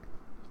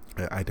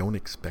 I don't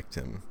expect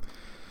him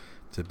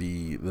to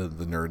be the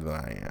nerd that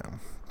I am.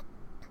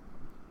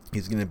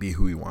 He's gonna be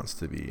who he wants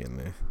to be,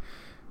 and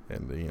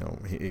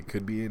it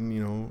could be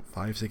in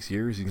 5-6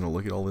 years he's gonna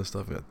look at all this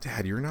stuff and go,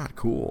 Dad, you're not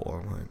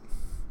cool. I'm like,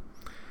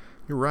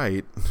 you're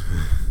right.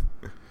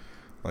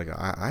 Like,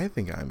 I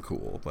think I'm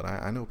cool, but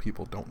I know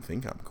people don't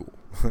think I'm cool.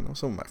 I know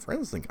some of my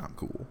friends think I'm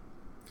cool,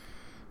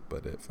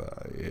 but if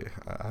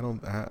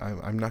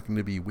I'm not going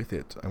to be with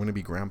it. I'm going to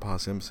be Grandpa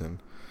Simpson.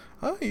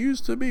 I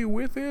used to be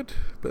with it,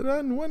 but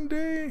then one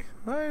day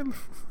I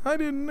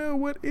didn't know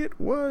what it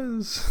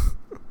was,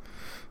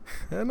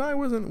 and I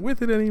wasn't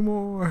with it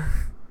anymore.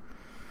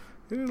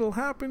 It'll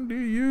happen to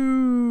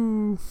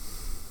you.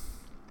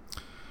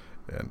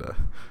 And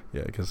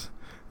because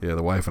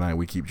the wife and I,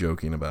 we keep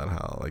joking about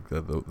how like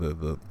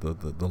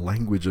the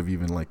language of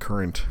even like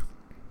current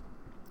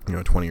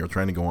 20-year-old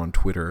trying to go on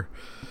Twitter,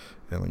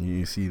 and when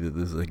you see that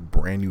there's like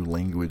brand new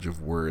language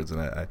of words,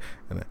 and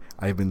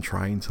I've been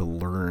trying to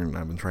learn.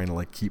 I've been trying to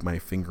like keep my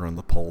finger on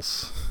the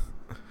pulse.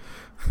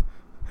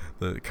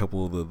 The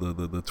couple of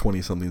the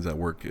 20-somethings at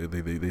work,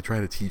 they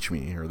try to teach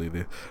me,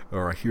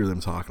 or I hear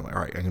them talk. I'm like,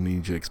 all right, I'm gonna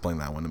need you to explain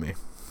that one to me.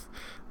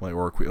 Like,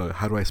 or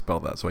how do I spell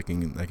that so I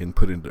can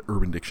put it into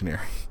Urban Dictionary?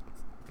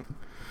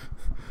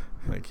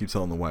 I keep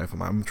telling the wife,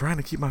 I'm trying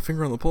to keep my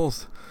finger on the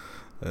pulse.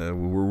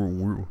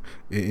 We're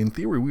in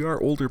theory, we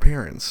are older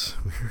parents.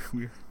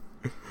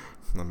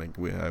 I'm like,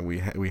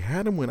 we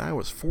had him when I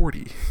was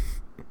 40.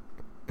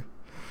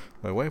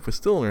 My wife was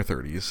still in her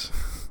 30s.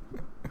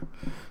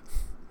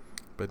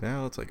 But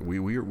now it's like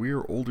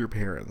we're older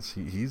parents.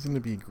 He's gonna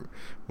be,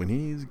 when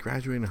he's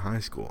graduating high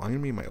school, I'm gonna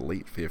be in my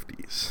late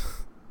 50s.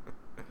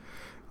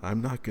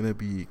 I'm not gonna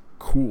be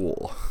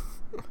cool.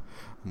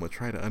 I'm gonna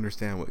try to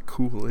understand what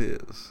cool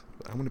is.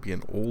 I'm gonna be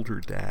an older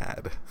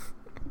dad.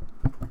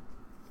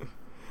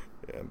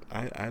 And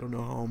I don't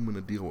know how I'm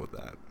gonna deal with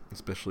that.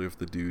 Especially if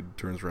the dude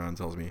turns around and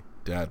tells me,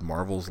 Dad,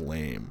 Marvel's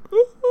lame.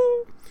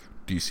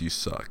 DC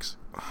sucks.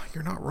 Oh,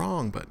 you're not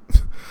wrong, but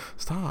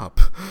stop.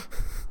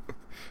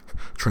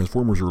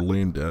 Transformers are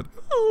lame, Dad.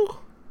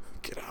 Oh,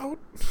 get out.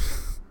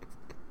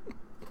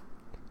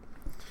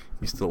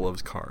 He still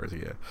loves cars,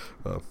 yeah.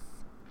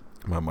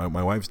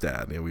 My wife's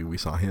dad, we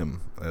saw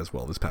him as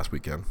well this past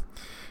weekend,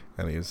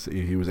 and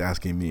he was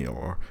asking me,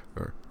 are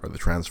the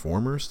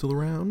Transformers still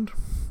around?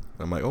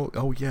 I'm like,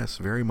 oh yes,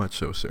 very much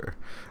so, sir.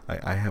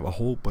 I have a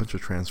whole bunch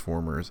of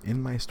Transformers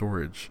in my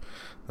storage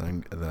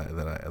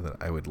that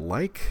I would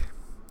like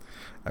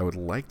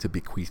to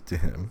bequeath to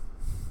him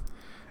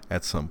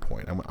at some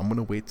point. I'm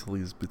gonna wait till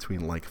he's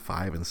between like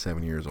 5 and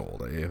 7 years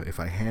old. If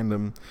I hand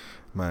him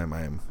my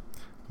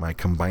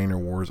Combiner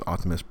Wars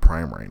Optimus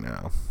Prime right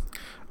now,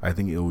 I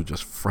think it would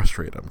just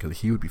frustrate him, because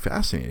he would be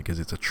fascinated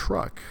because it's a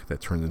truck that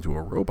turns into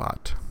a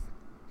robot.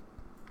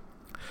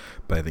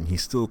 But I think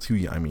he's still too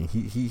young. I mean,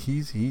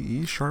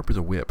 he's sharp as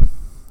a whip.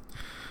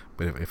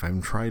 But if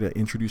I'm trying to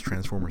introduce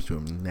Transformers to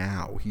him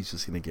now, he's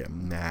just gonna get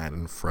mad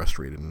and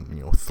frustrated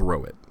and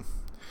throw it.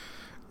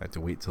 I have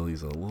to wait till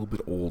he's a little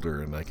bit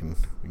older, and we can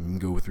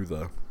go through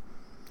the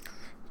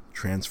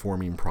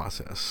transforming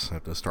process. I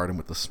have to start him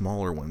with the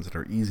smaller ones that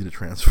are easy to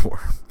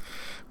transform.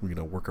 We're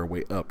gonna work our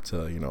way up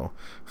to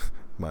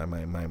my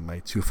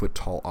 2-foot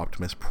tall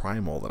Optimus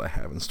Primal that I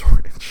have in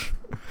storage,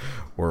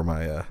 or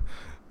my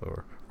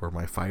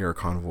fire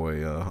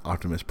convoy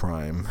Optimus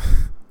Prime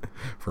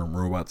from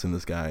Robots in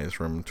Disguise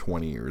from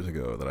 20 years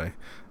ago that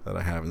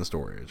I have in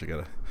storage.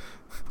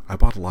 I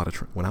bought a lot of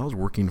when I was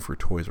working for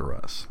Toys R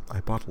Us. I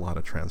bought a lot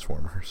of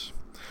Transformers.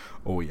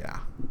 Oh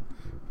yeah,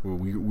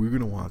 we're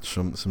gonna watch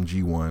some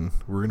G1.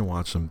 We're gonna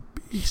watch some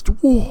Beast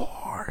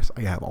Wars.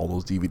 I have all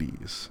those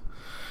DVDs.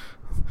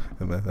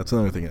 And that's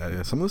another thing.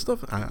 Some of the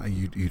stuff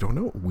you don't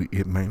know.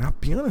 It might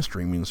not be on a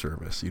streaming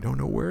service. You don't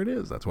know where it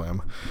is. That's why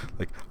I'm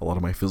like, a lot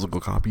of my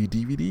physical copy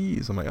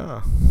DVDs, I'm like,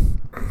 I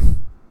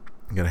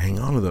gotta hang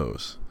on to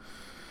those.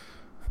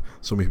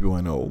 So many people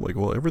I know, like,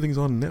 well, everything's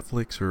on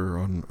Netflix or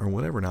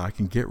whatever now. I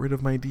can get rid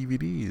of my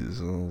DVDs.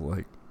 And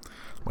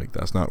like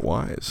that's not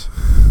wise.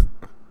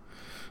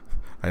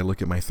 I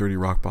look at my 30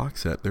 Rock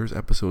box set. There's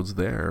episodes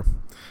there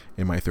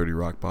in my 30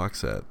 Rock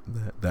box set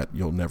that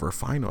you'll never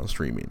find on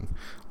streaming.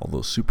 All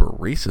those super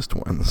racist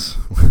ones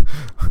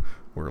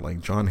where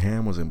like John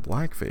Hamm was in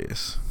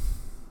blackface.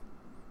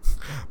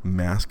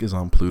 Mask is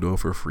on Pluto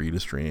for free to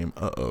stream.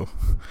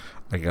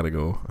 I gotta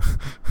go.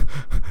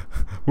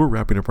 We're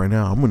wrapping up right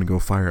now. I'm gonna go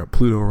fire up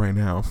Pluto right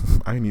now.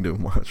 I need to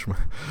watch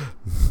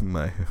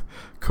my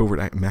covert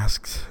act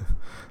masks.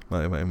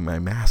 My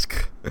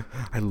mask.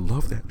 I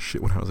love that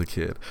shit when I was a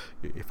kid.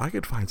 If I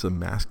could find some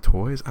mask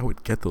toys, I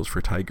would get those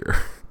for Tiger.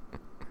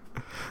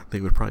 They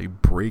would probably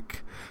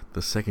break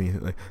the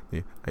second.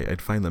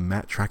 I'd find the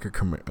Matt Tracker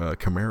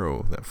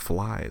Camaro that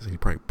flies, and he'd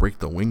probably break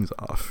the wings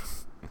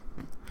off.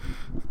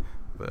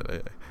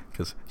 But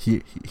because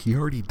he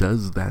already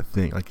does that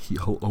thing. Like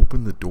he'll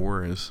open the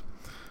doors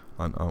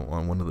on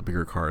one of the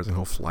bigger cars, and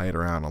he'll fly it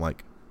around. I'm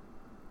like,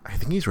 I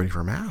think he's ready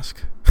for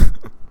Mask.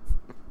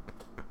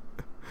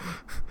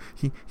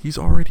 He's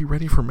already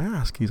ready for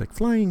Mask. He's like,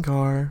 flying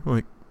car. I'm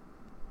like,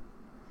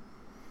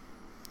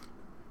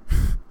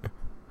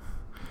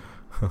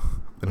 They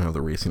don't have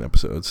the racing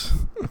episodes.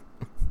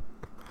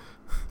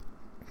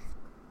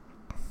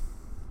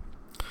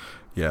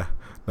 Yeah.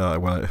 No, I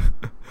want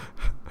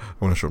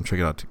to show them. Check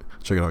it out.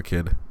 Check it out,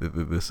 kid.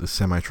 This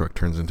semi truck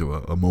turns into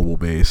a mobile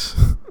base.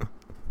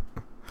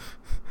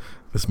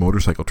 This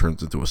motorcycle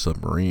turns into a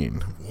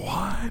submarine.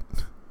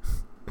 What?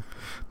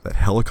 That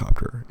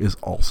helicopter is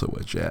also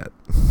a jet.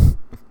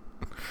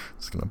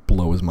 It's gonna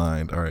blow his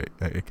mind. All right,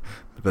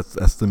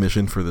 that's the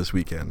mission for this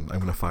weekend. I'm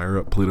gonna fire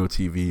up Pluto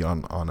TV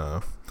on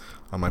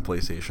my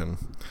PlayStation,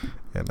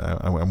 and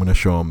I'm gonna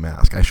show him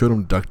Mask. I showed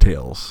him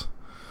DuckTales,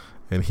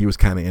 and he was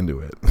kind of into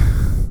it.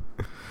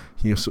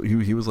 He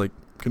was like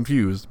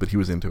confused, but he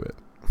was into it.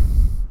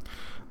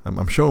 I'm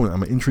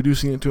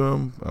introducing it to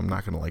him. I'm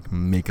not gonna like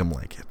make him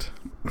like it.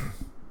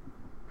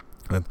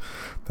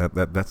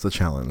 That's the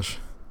challenge.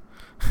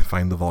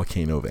 Find the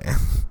volcano van.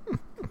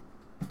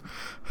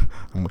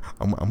 I'm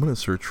gonna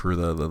search for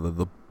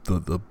the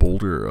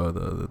boulder,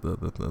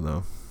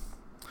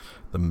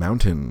 the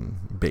mountain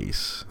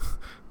base,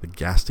 the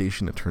gas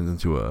station that turns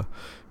into a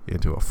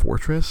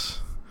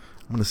fortress.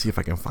 I'm gonna see if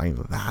I can find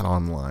that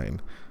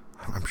online.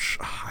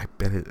 I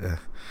bet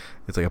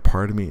it's like a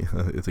part of me.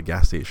 It's a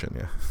gas station,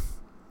 yeah.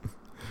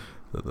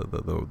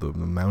 The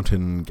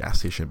mountain gas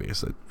station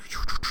base.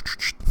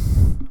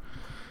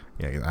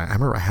 Yeah, I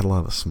remember I had a lot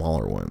of the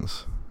smaller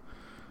ones.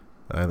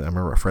 I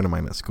remember a friend of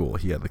mine at school,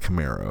 he had the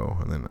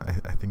Camaro, and then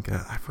I think,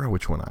 I forgot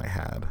which one I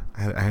had.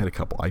 I had a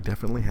couple. I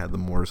definitely had the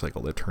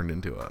motorcycle that turned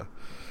into a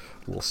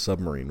little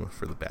submarine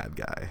for the bad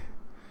guy.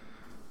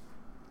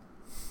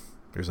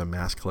 There's a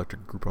Mask collector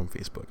group on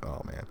Facebook.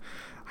 Oh, man.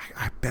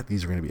 I bet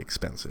these are going to be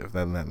expensive.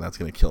 That's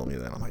going to kill me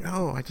then. I'm like,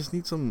 oh, I just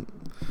need some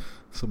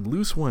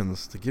loose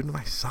ones to give to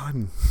my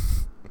son.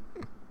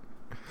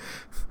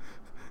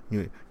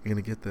 You're going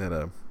to get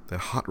that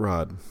hot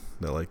rod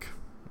that, like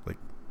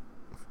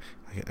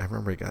I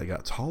remember it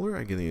got taller.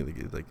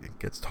 It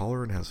gets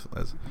taller and has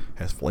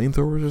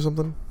flamethrowers or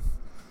something.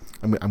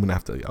 I'm gonna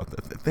have to.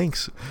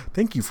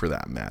 Thank you for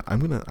that, Matt. I'm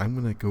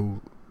gonna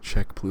go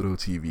check Pluto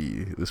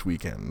TV this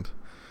weekend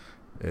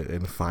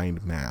and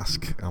find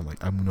Mask. I'm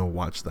gonna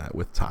watch that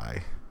with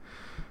Ty.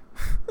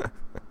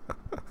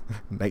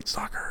 Night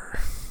Stalker.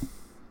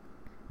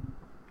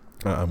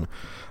 I'm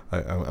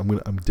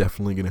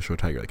definitely gonna show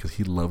Tiger because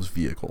he loves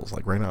vehicles.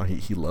 Like right now,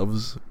 he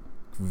loves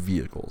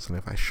vehicles, and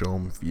if I show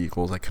him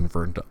vehicles I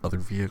convert into other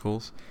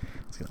vehicles,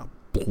 it's gonna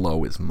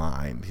blow his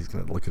mind. He's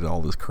gonna look at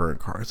all his current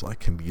cars like,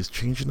 can these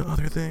change into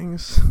other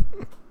things?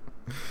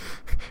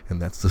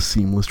 And that's the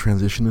seamless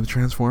transition into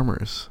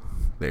Transformers.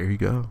 There you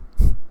go.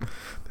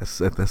 That's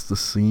the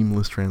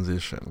seamless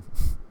transition.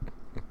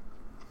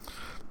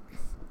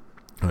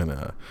 And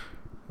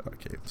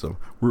okay, so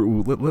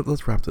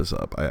let's wrap this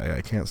up.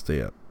 I can't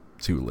stay up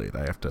too late.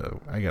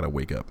 I gotta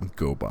wake up and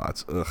go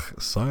bots. Ugh,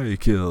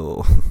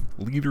 Psykill.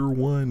 Leader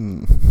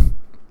 1.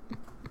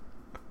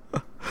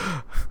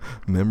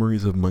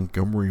 Memories of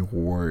Montgomery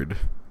Ward.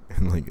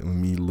 And like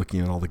me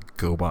looking at all the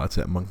GoBots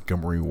at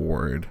Montgomery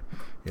Ward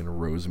in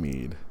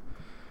Rosemead.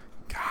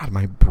 God,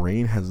 my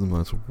brain has the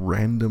most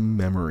random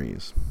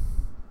memories.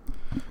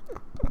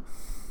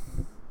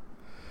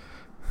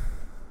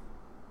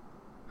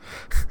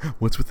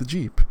 What's with the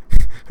Jeep?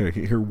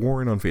 Here,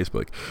 Warren on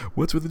Facebook.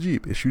 What's with the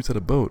Jeep? It shoots at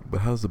a boat,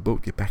 but how does the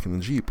boat get back in the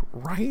Jeep?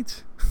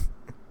 Right?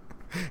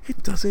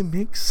 It doesn't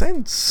make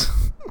sense.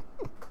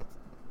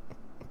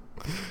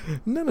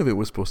 None of it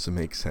was supposed to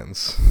make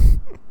sense.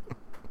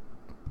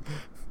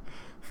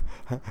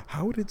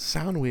 How did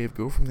Soundwave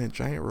go from that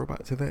giant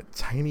robot to that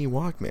tiny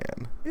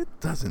Walkman? It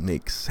doesn't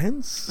make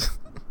sense.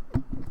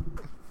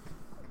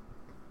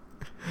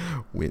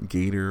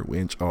 Gator,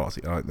 winch. Oh,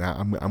 see, now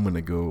I'm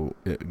gonna go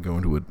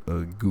into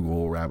a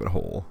Google rabbit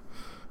hole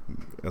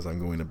as I'm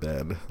going to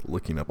bed,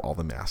 looking up all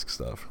the Mask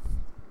stuff.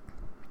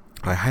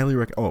 I highly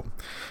recommend. Oh,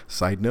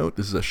 side note: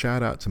 this is a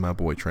shout out to my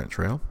boy Trent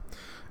Trail.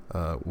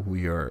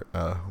 We are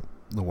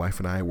the wife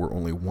and I were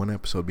only one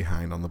episode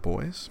behind on the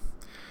boys.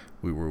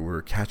 We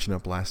were catching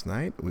up last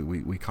night.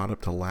 We caught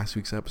up to last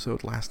week's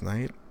episode last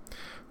night.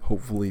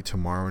 Hopefully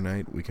tomorrow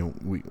night we can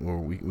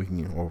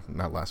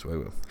not last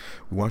week.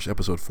 We watched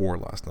episode 4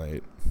 last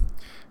night,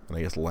 and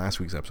I guess last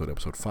week's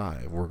episode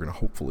 5. We're gonna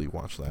hopefully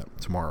watch that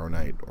tomorrow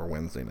night or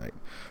Wednesday night,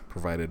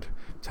 provided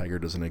Tiger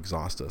doesn't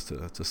exhaust us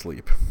to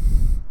sleep.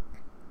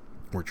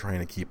 We're trying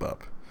to keep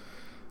up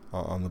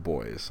on the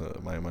boys.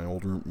 My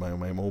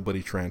old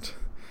buddy Trent,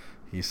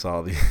 he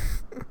saw the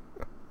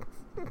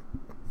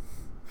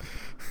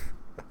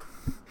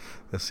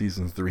that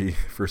season 3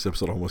 first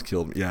episode almost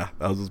killed me. Yeah,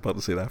 I was just about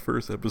to say that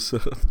first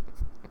episode.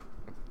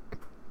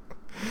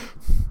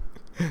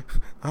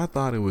 I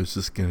thought it was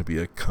just gonna be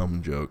a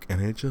cum joke,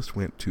 and it just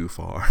went too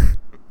far.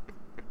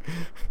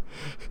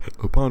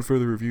 Upon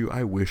further review,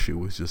 I wish it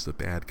was just a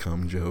bad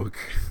cum joke.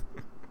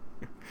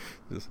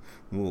 Just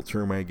a little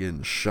termite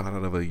getting shot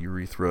out of a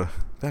urethra.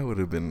 That would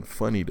have been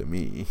funny to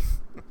me.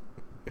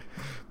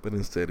 But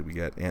instead, we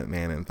got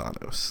Ant-Man and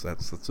Thanos.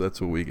 That's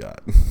what we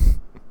got.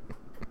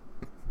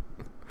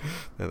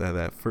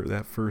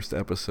 that first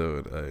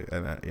episode,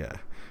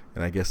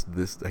 and I guess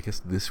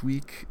this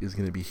week is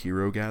going to be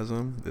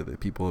Herogasm. That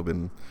people have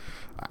been,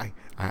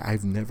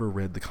 I've never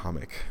read the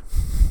comic.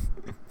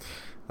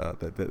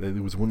 That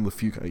it was one of the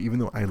few. Even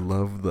though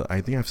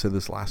I think I've said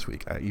this last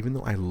week. Even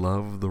though I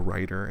love the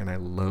writer and I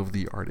love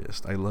the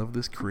artist, I love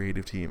this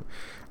creative team,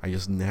 I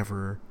just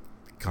never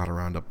got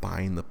around to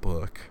buying the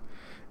book.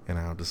 And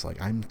I'm just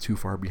like, I'm too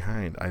far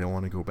behind. I don't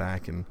want to go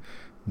back and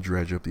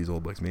dredge up these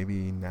old books.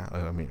 Maybe now.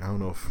 I mean, I don't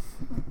know if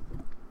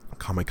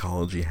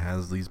Comixology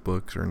has these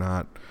books or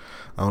not.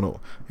 I don't know.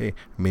 Hey,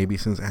 maybe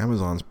since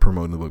Amazon's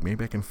promoting the book,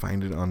 maybe I can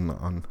find it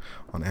on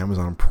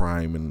Amazon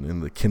Prime in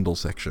the Kindle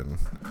section.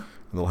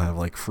 They'll have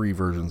like free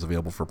versions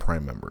available for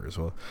Prime members.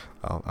 Well,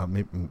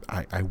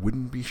 I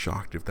wouldn't be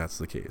shocked if that's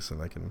the case,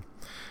 and I can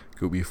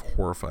go be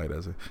horrified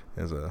as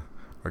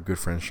our good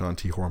friend Sean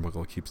T.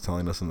 Hornbuckle keeps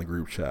telling us in the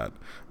group chat.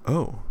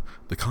 Oh,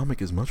 the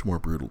comic is much more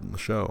brutal than the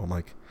show. I'm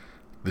like,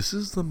 this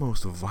is the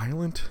most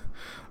violent,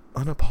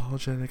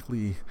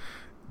 unapologetically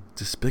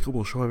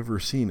despicable show I've ever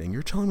seen, and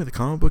you're telling me the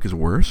comic book is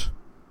worse?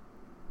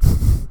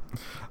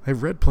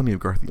 I've read plenty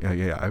of Garth.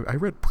 I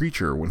read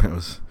Preacher when I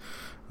was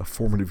a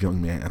formative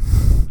young man.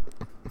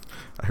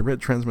 I read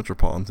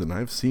Transmetropolitan.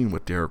 I've seen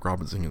what Derek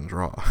Robinson can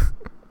draw.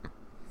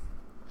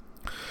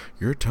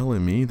 You're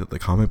telling me that the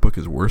comic book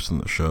is worse than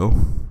the show?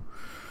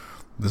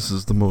 This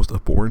is the most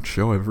abhorrent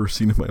show I've ever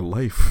seen in my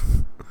life.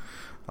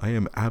 I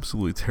am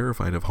absolutely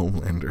terrified of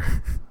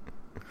Homelander.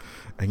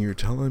 And you're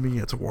telling me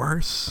it's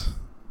worse?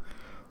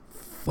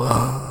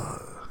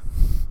 Fuck.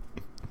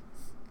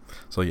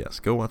 So yes,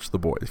 go watch The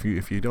Boys.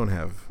 If you don't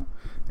have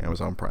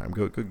Amazon Prime,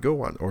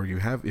 go on. Or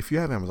if you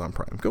have Amazon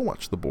Prime, go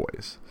watch The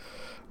Boys.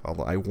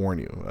 Although I warn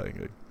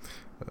you,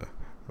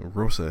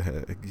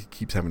 Rosa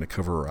keeps having to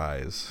cover her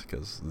eyes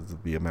because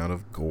the amount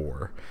of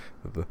gore,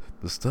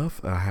 the stuff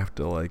I have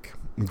to like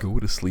go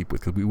to sleep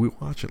with, because we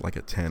watch it like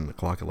at 10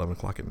 o'clock, 11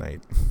 o'clock at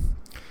night.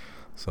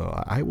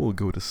 So I will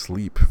go to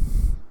sleep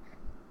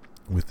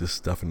with this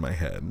stuff in my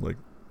head, like,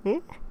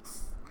 oh.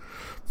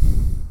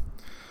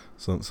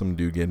 Some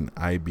dude getting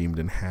eye beamed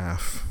in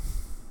half.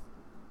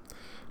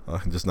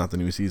 Just not the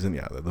new season.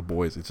 Yeah, the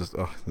Boys. It's just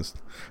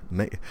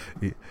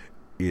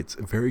it's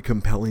very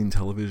compelling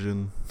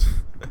television.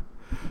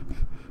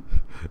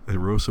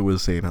 Rosa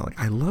was saying,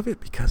 I love it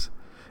because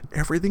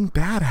everything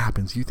bad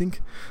happens. You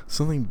think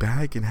something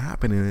bad can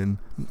happen, and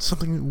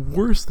something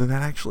worse than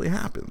that actually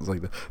happens.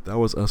 Like that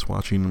was us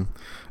watching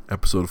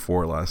episode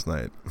 4 last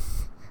night,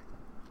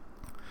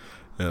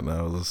 and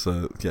I was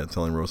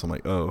telling Rosa, I'm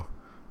like, oh,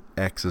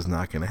 X is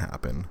not going to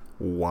happen.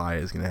 Y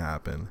is going to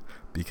happen,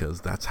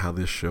 because that's how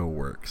this show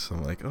works.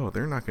 I'm like, oh,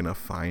 they're not going to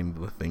find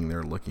the thing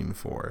they're looking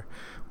for.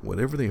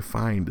 Whatever they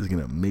find is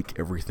going to make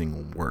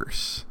everything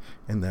worse.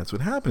 And that's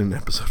what happened in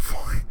episode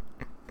 4.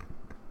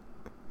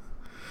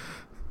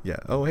 Yeah.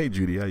 Oh, hey,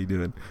 Judy, how you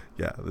doing?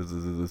 Yeah,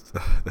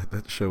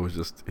 that show is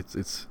just,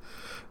 it's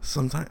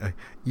sometimes,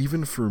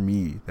 even for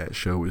me, that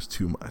show is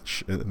too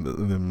much. And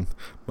then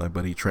my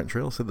buddy Trent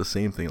Trail said the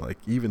same thing. Like,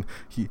 even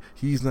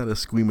he's not a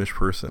squeamish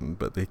person,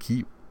 but they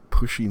keep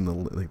pushing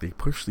they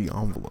push the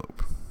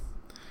envelope.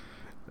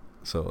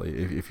 So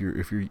if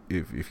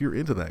you're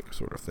into that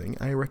sort of thing,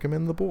 I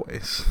recommend The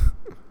Boys.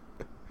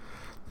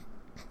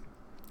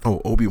 Oh,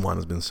 Obi-Wan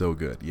has been so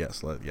good.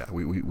 Yes,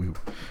 we've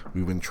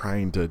been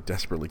trying to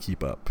desperately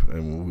keep up,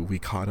 and we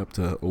caught up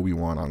to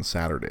Obi-Wan on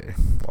Saturday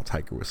while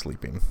Tiger was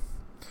sleeping.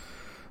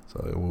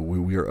 So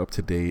we are up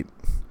to date.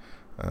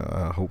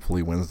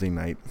 Hopefully Wednesday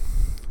night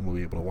we'll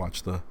be able to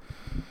watch the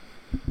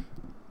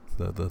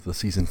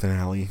season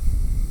finale.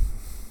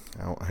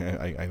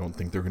 I don't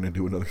think they're going to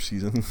do another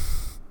season.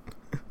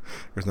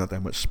 There's not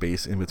that much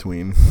space in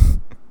between.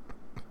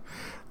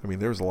 I mean,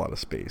 there's a lot of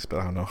space, but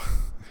I don't know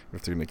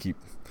if they're going to keep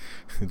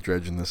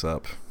dredging this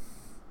up.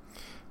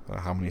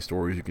 How many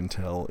stories you can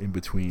tell in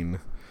between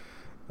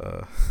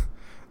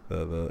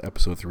the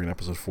episode 3 and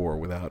episode 4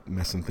 without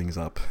messing things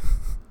up.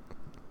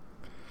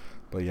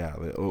 But yeah,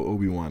 the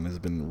Obi-Wan has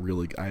been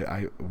really.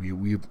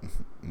 We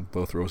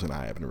both Rose and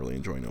I have been really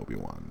enjoying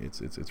Obi-Wan.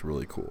 It's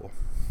really cool.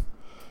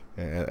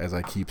 As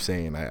I keep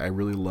saying, I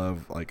really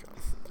love like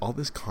all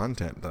this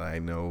content that I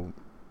know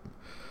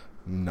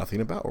nothing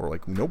about, or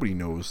like nobody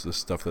knows the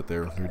stuff that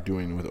they're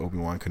doing with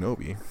Obi-Wan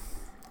Kenobi.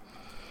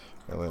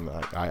 And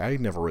then I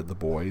never read The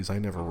Boys. I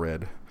never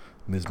read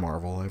Ms.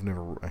 Marvel. I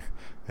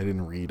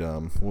didn't read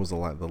what was the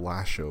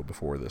last show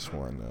before this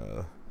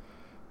one?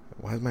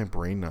 Why is my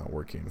brain not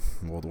working?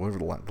 Well, whatever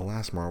the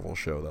last Marvel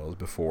show that was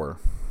before.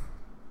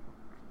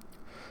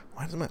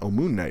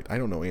 Moon Knight. I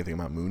don't know anything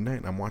about Moon Knight,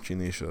 and I'm watching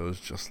these shows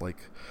just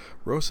like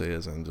Rosa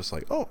is, and just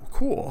like, oh,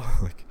 cool.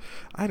 Like,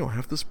 I don't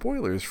have the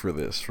spoilers for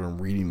this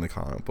from reading the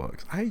comic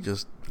books. I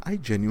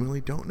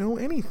genuinely don't know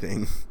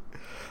anything.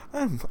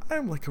 I'm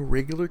like a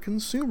regular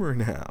consumer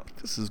now.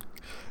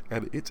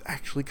 And it's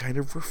actually kind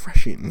of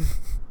refreshing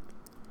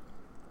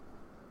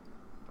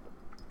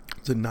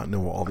to not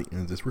know all the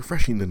ends. It's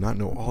refreshing to not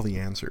know all the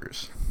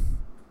answers.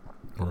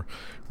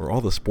 or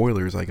all the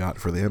spoilers I got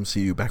for the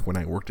MCU back when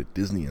I worked at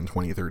Disney in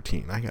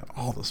 2013. I got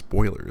all the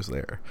spoilers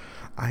there.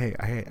 I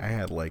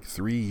had like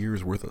 3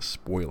 years worth of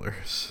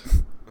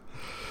spoilers.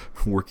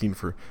 When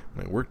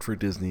I worked for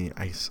Disney,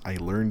 I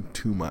learned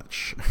too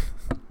much.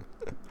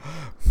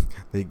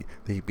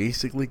 They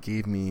basically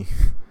gave me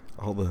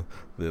all the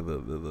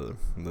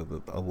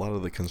a lot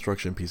of the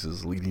construction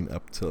pieces leading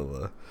up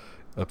to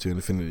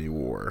Infinity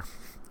War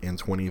in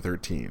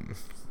 2013.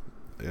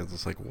 It's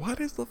just like,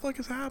 what is the fuck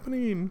is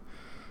happening?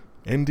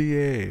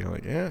 NDA. I'm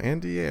like, yeah,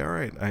 NDA. All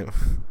right, I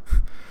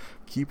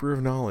keeper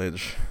of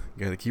knowledge.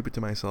 You gotta keep it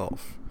to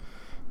myself.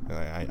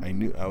 I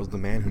knew I was the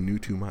man who knew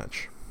too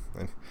much.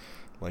 And,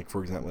 like,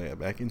 for example,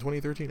 back in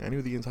 2013, I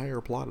knew the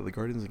entire plot of the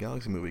Guardians of the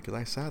Galaxy movie because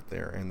I sat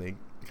there and they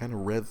kind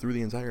of read through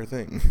the entire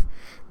thing,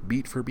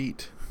 beat for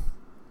beat.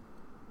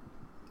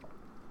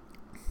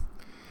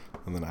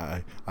 And then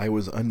I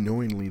was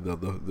unknowingly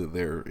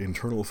their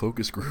internal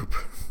focus group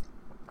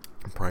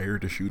prior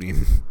to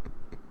shooting.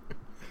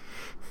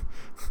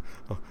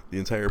 The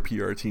entire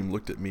PR team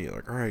looked at me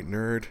like, all right,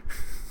 nerd.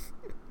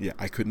 Yeah,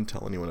 I couldn't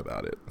tell anyone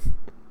about it.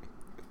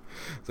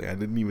 It's like, I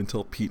didn't even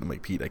tell Pete. I'm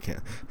like, Pete, I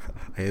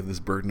have this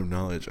burden of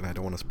knowledge and I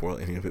don't want to spoil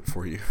any of it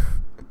for you.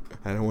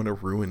 I don't want to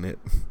ruin it.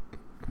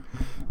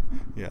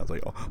 Yeah, it's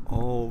like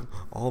all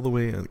the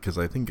way, because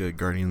I think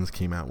Guardians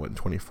came out, in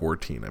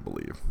 2014, I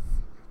believe.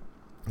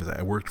 Because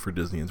I worked for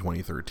Disney in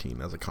 2013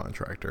 as a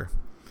contractor.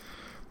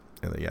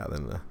 And I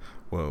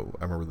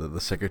remember the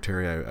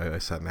secretary I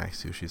sat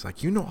next to, she's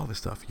like, you know all this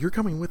stuff. You're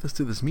coming with us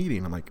to this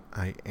meeting. I'm like,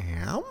 I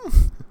am?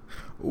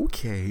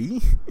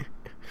 Okay.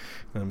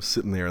 And I'm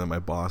sitting there, and then my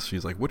boss,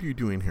 she's like, what are you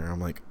doing here?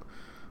 I'm like,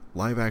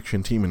 live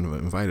action team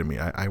invited me.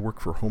 I work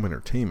for home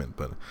entertainment,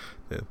 but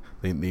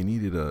they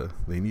needed a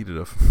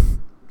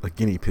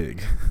guinea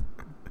pig.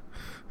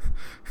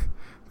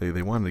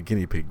 They wanted a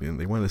guinea pig, and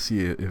they wanted to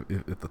see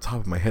if the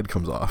top of my head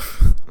comes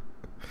off.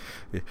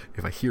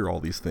 If I hear all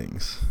these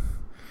things.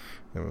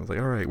 And I was like,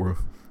 all right, and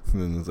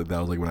then that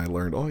was like when I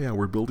learned, oh yeah,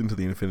 we're building to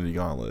the Infinity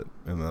Gauntlet,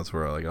 and that's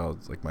where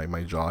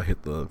my jaw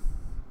hit the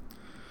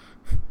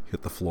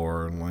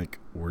floor, and like,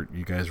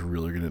 you guys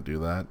really gonna do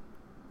that?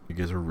 You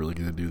guys are really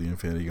gonna do the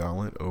Infinity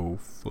Gauntlet? Oh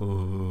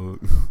fuck!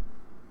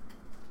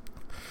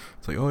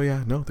 It's like, oh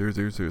yeah, no, there's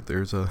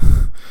a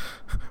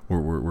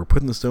we're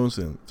putting the stones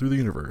in through the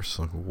universe.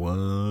 Like,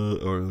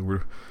 what?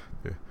 Or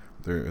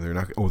they're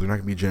not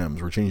gonna be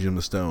gems. We're changing them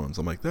to stones.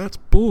 I'm like, that's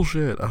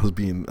bullshit. I was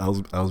being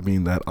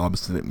that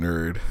obstinate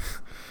nerd.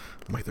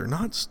 I'm like, they're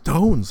not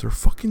stones. They're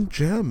fucking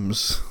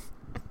gems.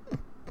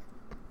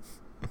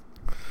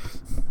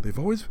 They've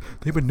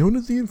been known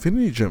as the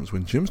Infinity Gems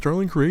when Jim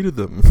Starlin created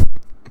them.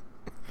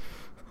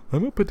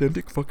 I'm a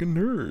pedantic fucking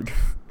nerd.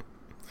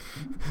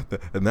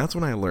 And that's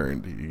when I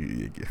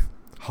learned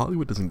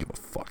Hollywood doesn't give a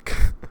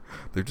fuck.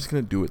 They're just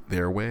gonna do it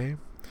their way.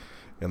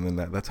 And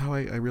then that's how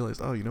I realized,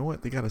 oh, you know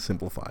what? They gotta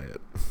simplify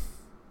it.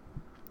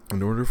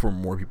 In order for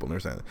more people to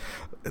understand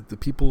it. The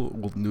people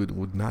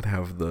would not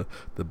have the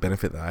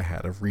benefit that I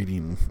had of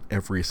reading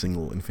every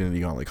single Infinity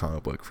Gauntlet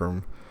comic book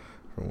from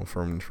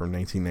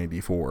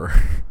 1994.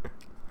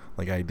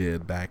 Like I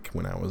did back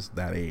when I was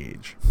that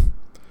age.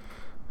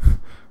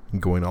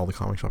 Going to all the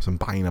comic shops and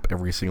buying up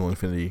every single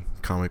Infinity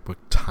comic book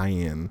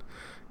tie-in,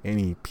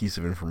 any piece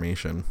of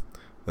information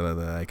that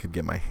I could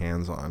get my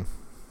hands on.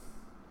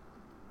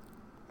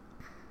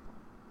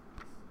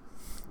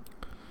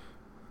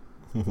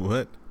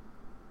 What?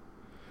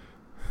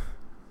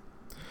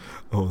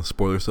 Oh, the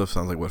spoiler stuff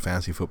sounds like what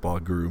fantasy football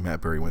guru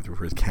Matt Berry went through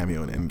for his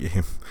cameo in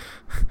Endgame.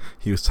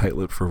 He was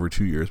tight-lipped for over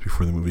 2 years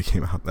before the movie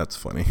came out. That's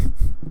funny.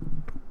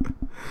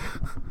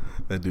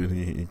 That dude,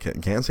 he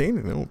can't say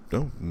anything.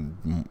 No.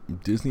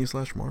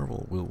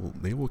 Disney/Marvel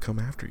will come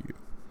after you.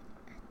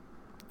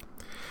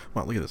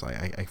 Well, look at this.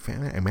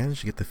 I managed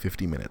to get to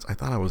 50 minutes. I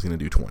thought I was going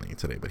to do 20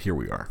 today, but here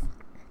we are.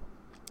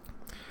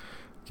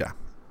 Yeah.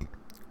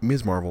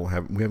 Ms. Marvel,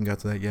 we haven't got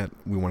to that yet.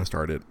 We want to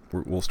start it.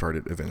 We'll start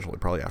it eventually,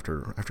 probably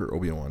after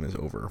Obi-Wan is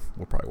over.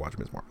 We'll probably watch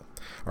Ms. Marvel.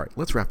 All right,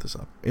 let's wrap this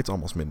up. It's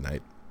almost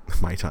midnight,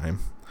 my time.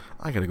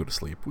 I gotta go to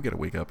sleep. We gotta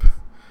wake up,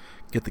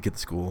 get to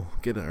school,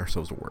 get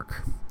ourselves to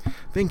work.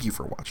 Thank you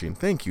for watching.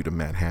 Thank you to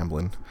Matt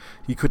Hamblin.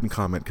 He couldn't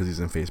comment because he's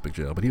in Facebook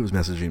jail, but he was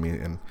messaging me,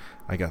 and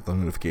I got the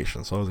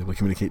notification, so I was able to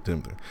communicate to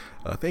him.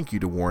 Thank you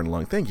to Warren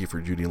Lung. Thank you for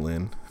Judy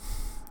Lynn.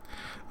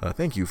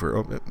 Thank you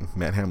for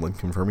Matt Hamblin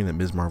confirming that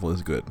Ms. Marvel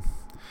is good.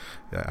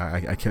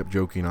 I kept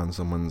joking on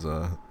someone's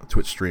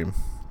Twitch stream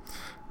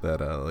that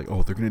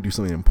they're gonna do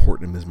something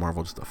important in Ms.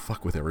 Marvel just to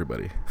fuck with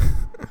everybody.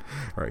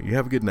 All right, you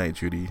have a good night,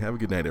 Judy. Have a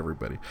good night,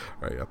 everybody.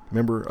 All right,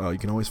 remember you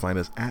can always find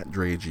us at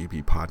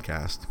DreGP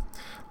Podcast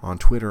on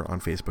Twitter, on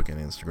Facebook, and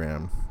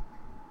Instagram.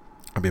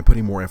 I've been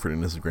putting more effort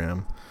into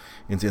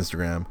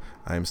Instagram.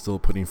 I'm still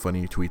putting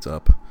funny tweets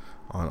up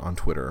on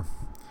Twitter.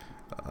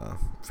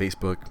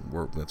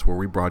 Facebook, that's where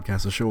we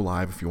broadcast the show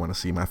live if you want to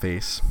see my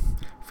face.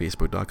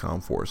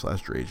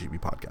 Facebook.com/DreGP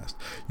Podcast.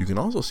 You can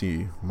also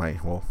see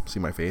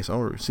my face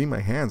or see my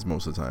hands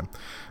most of the time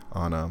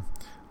on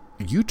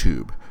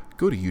YouTube.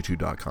 go to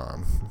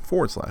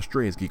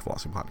youtube.com/Dre's Geek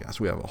Philosophy Podcast.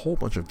 We have a whole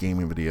bunch of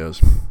gaming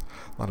videos, a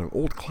lot of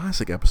old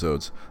classic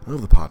episodes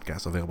of the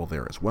podcast available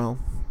there as well.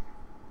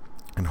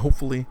 And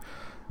hopefully,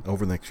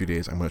 over the next few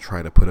days, I'm going to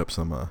try to put up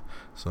some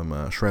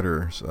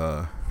Shredder's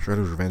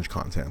Revenge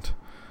content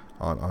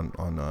on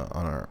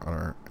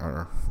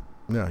our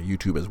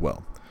YouTube as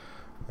well.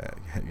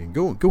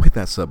 Go hit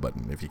that sub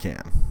button if you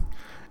can.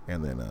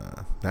 And then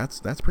that's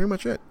pretty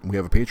much it. We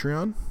have a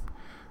Patreon.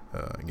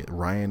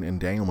 Ryan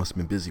and Daniel must have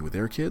been busy with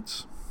their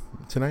kids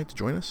tonight to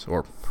join us,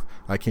 or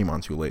I came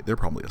on too late. They're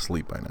probably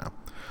asleep by now.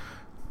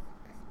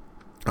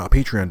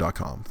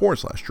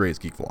 Patreon.com/Dre's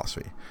Geek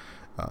Philosophy.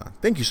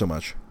 Thank you so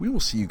much. We will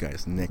see you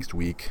guys next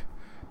week.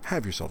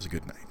 Have yourselves a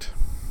good night.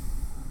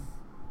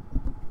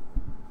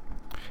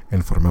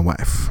 And for my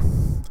wife,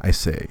 I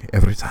say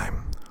every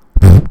time,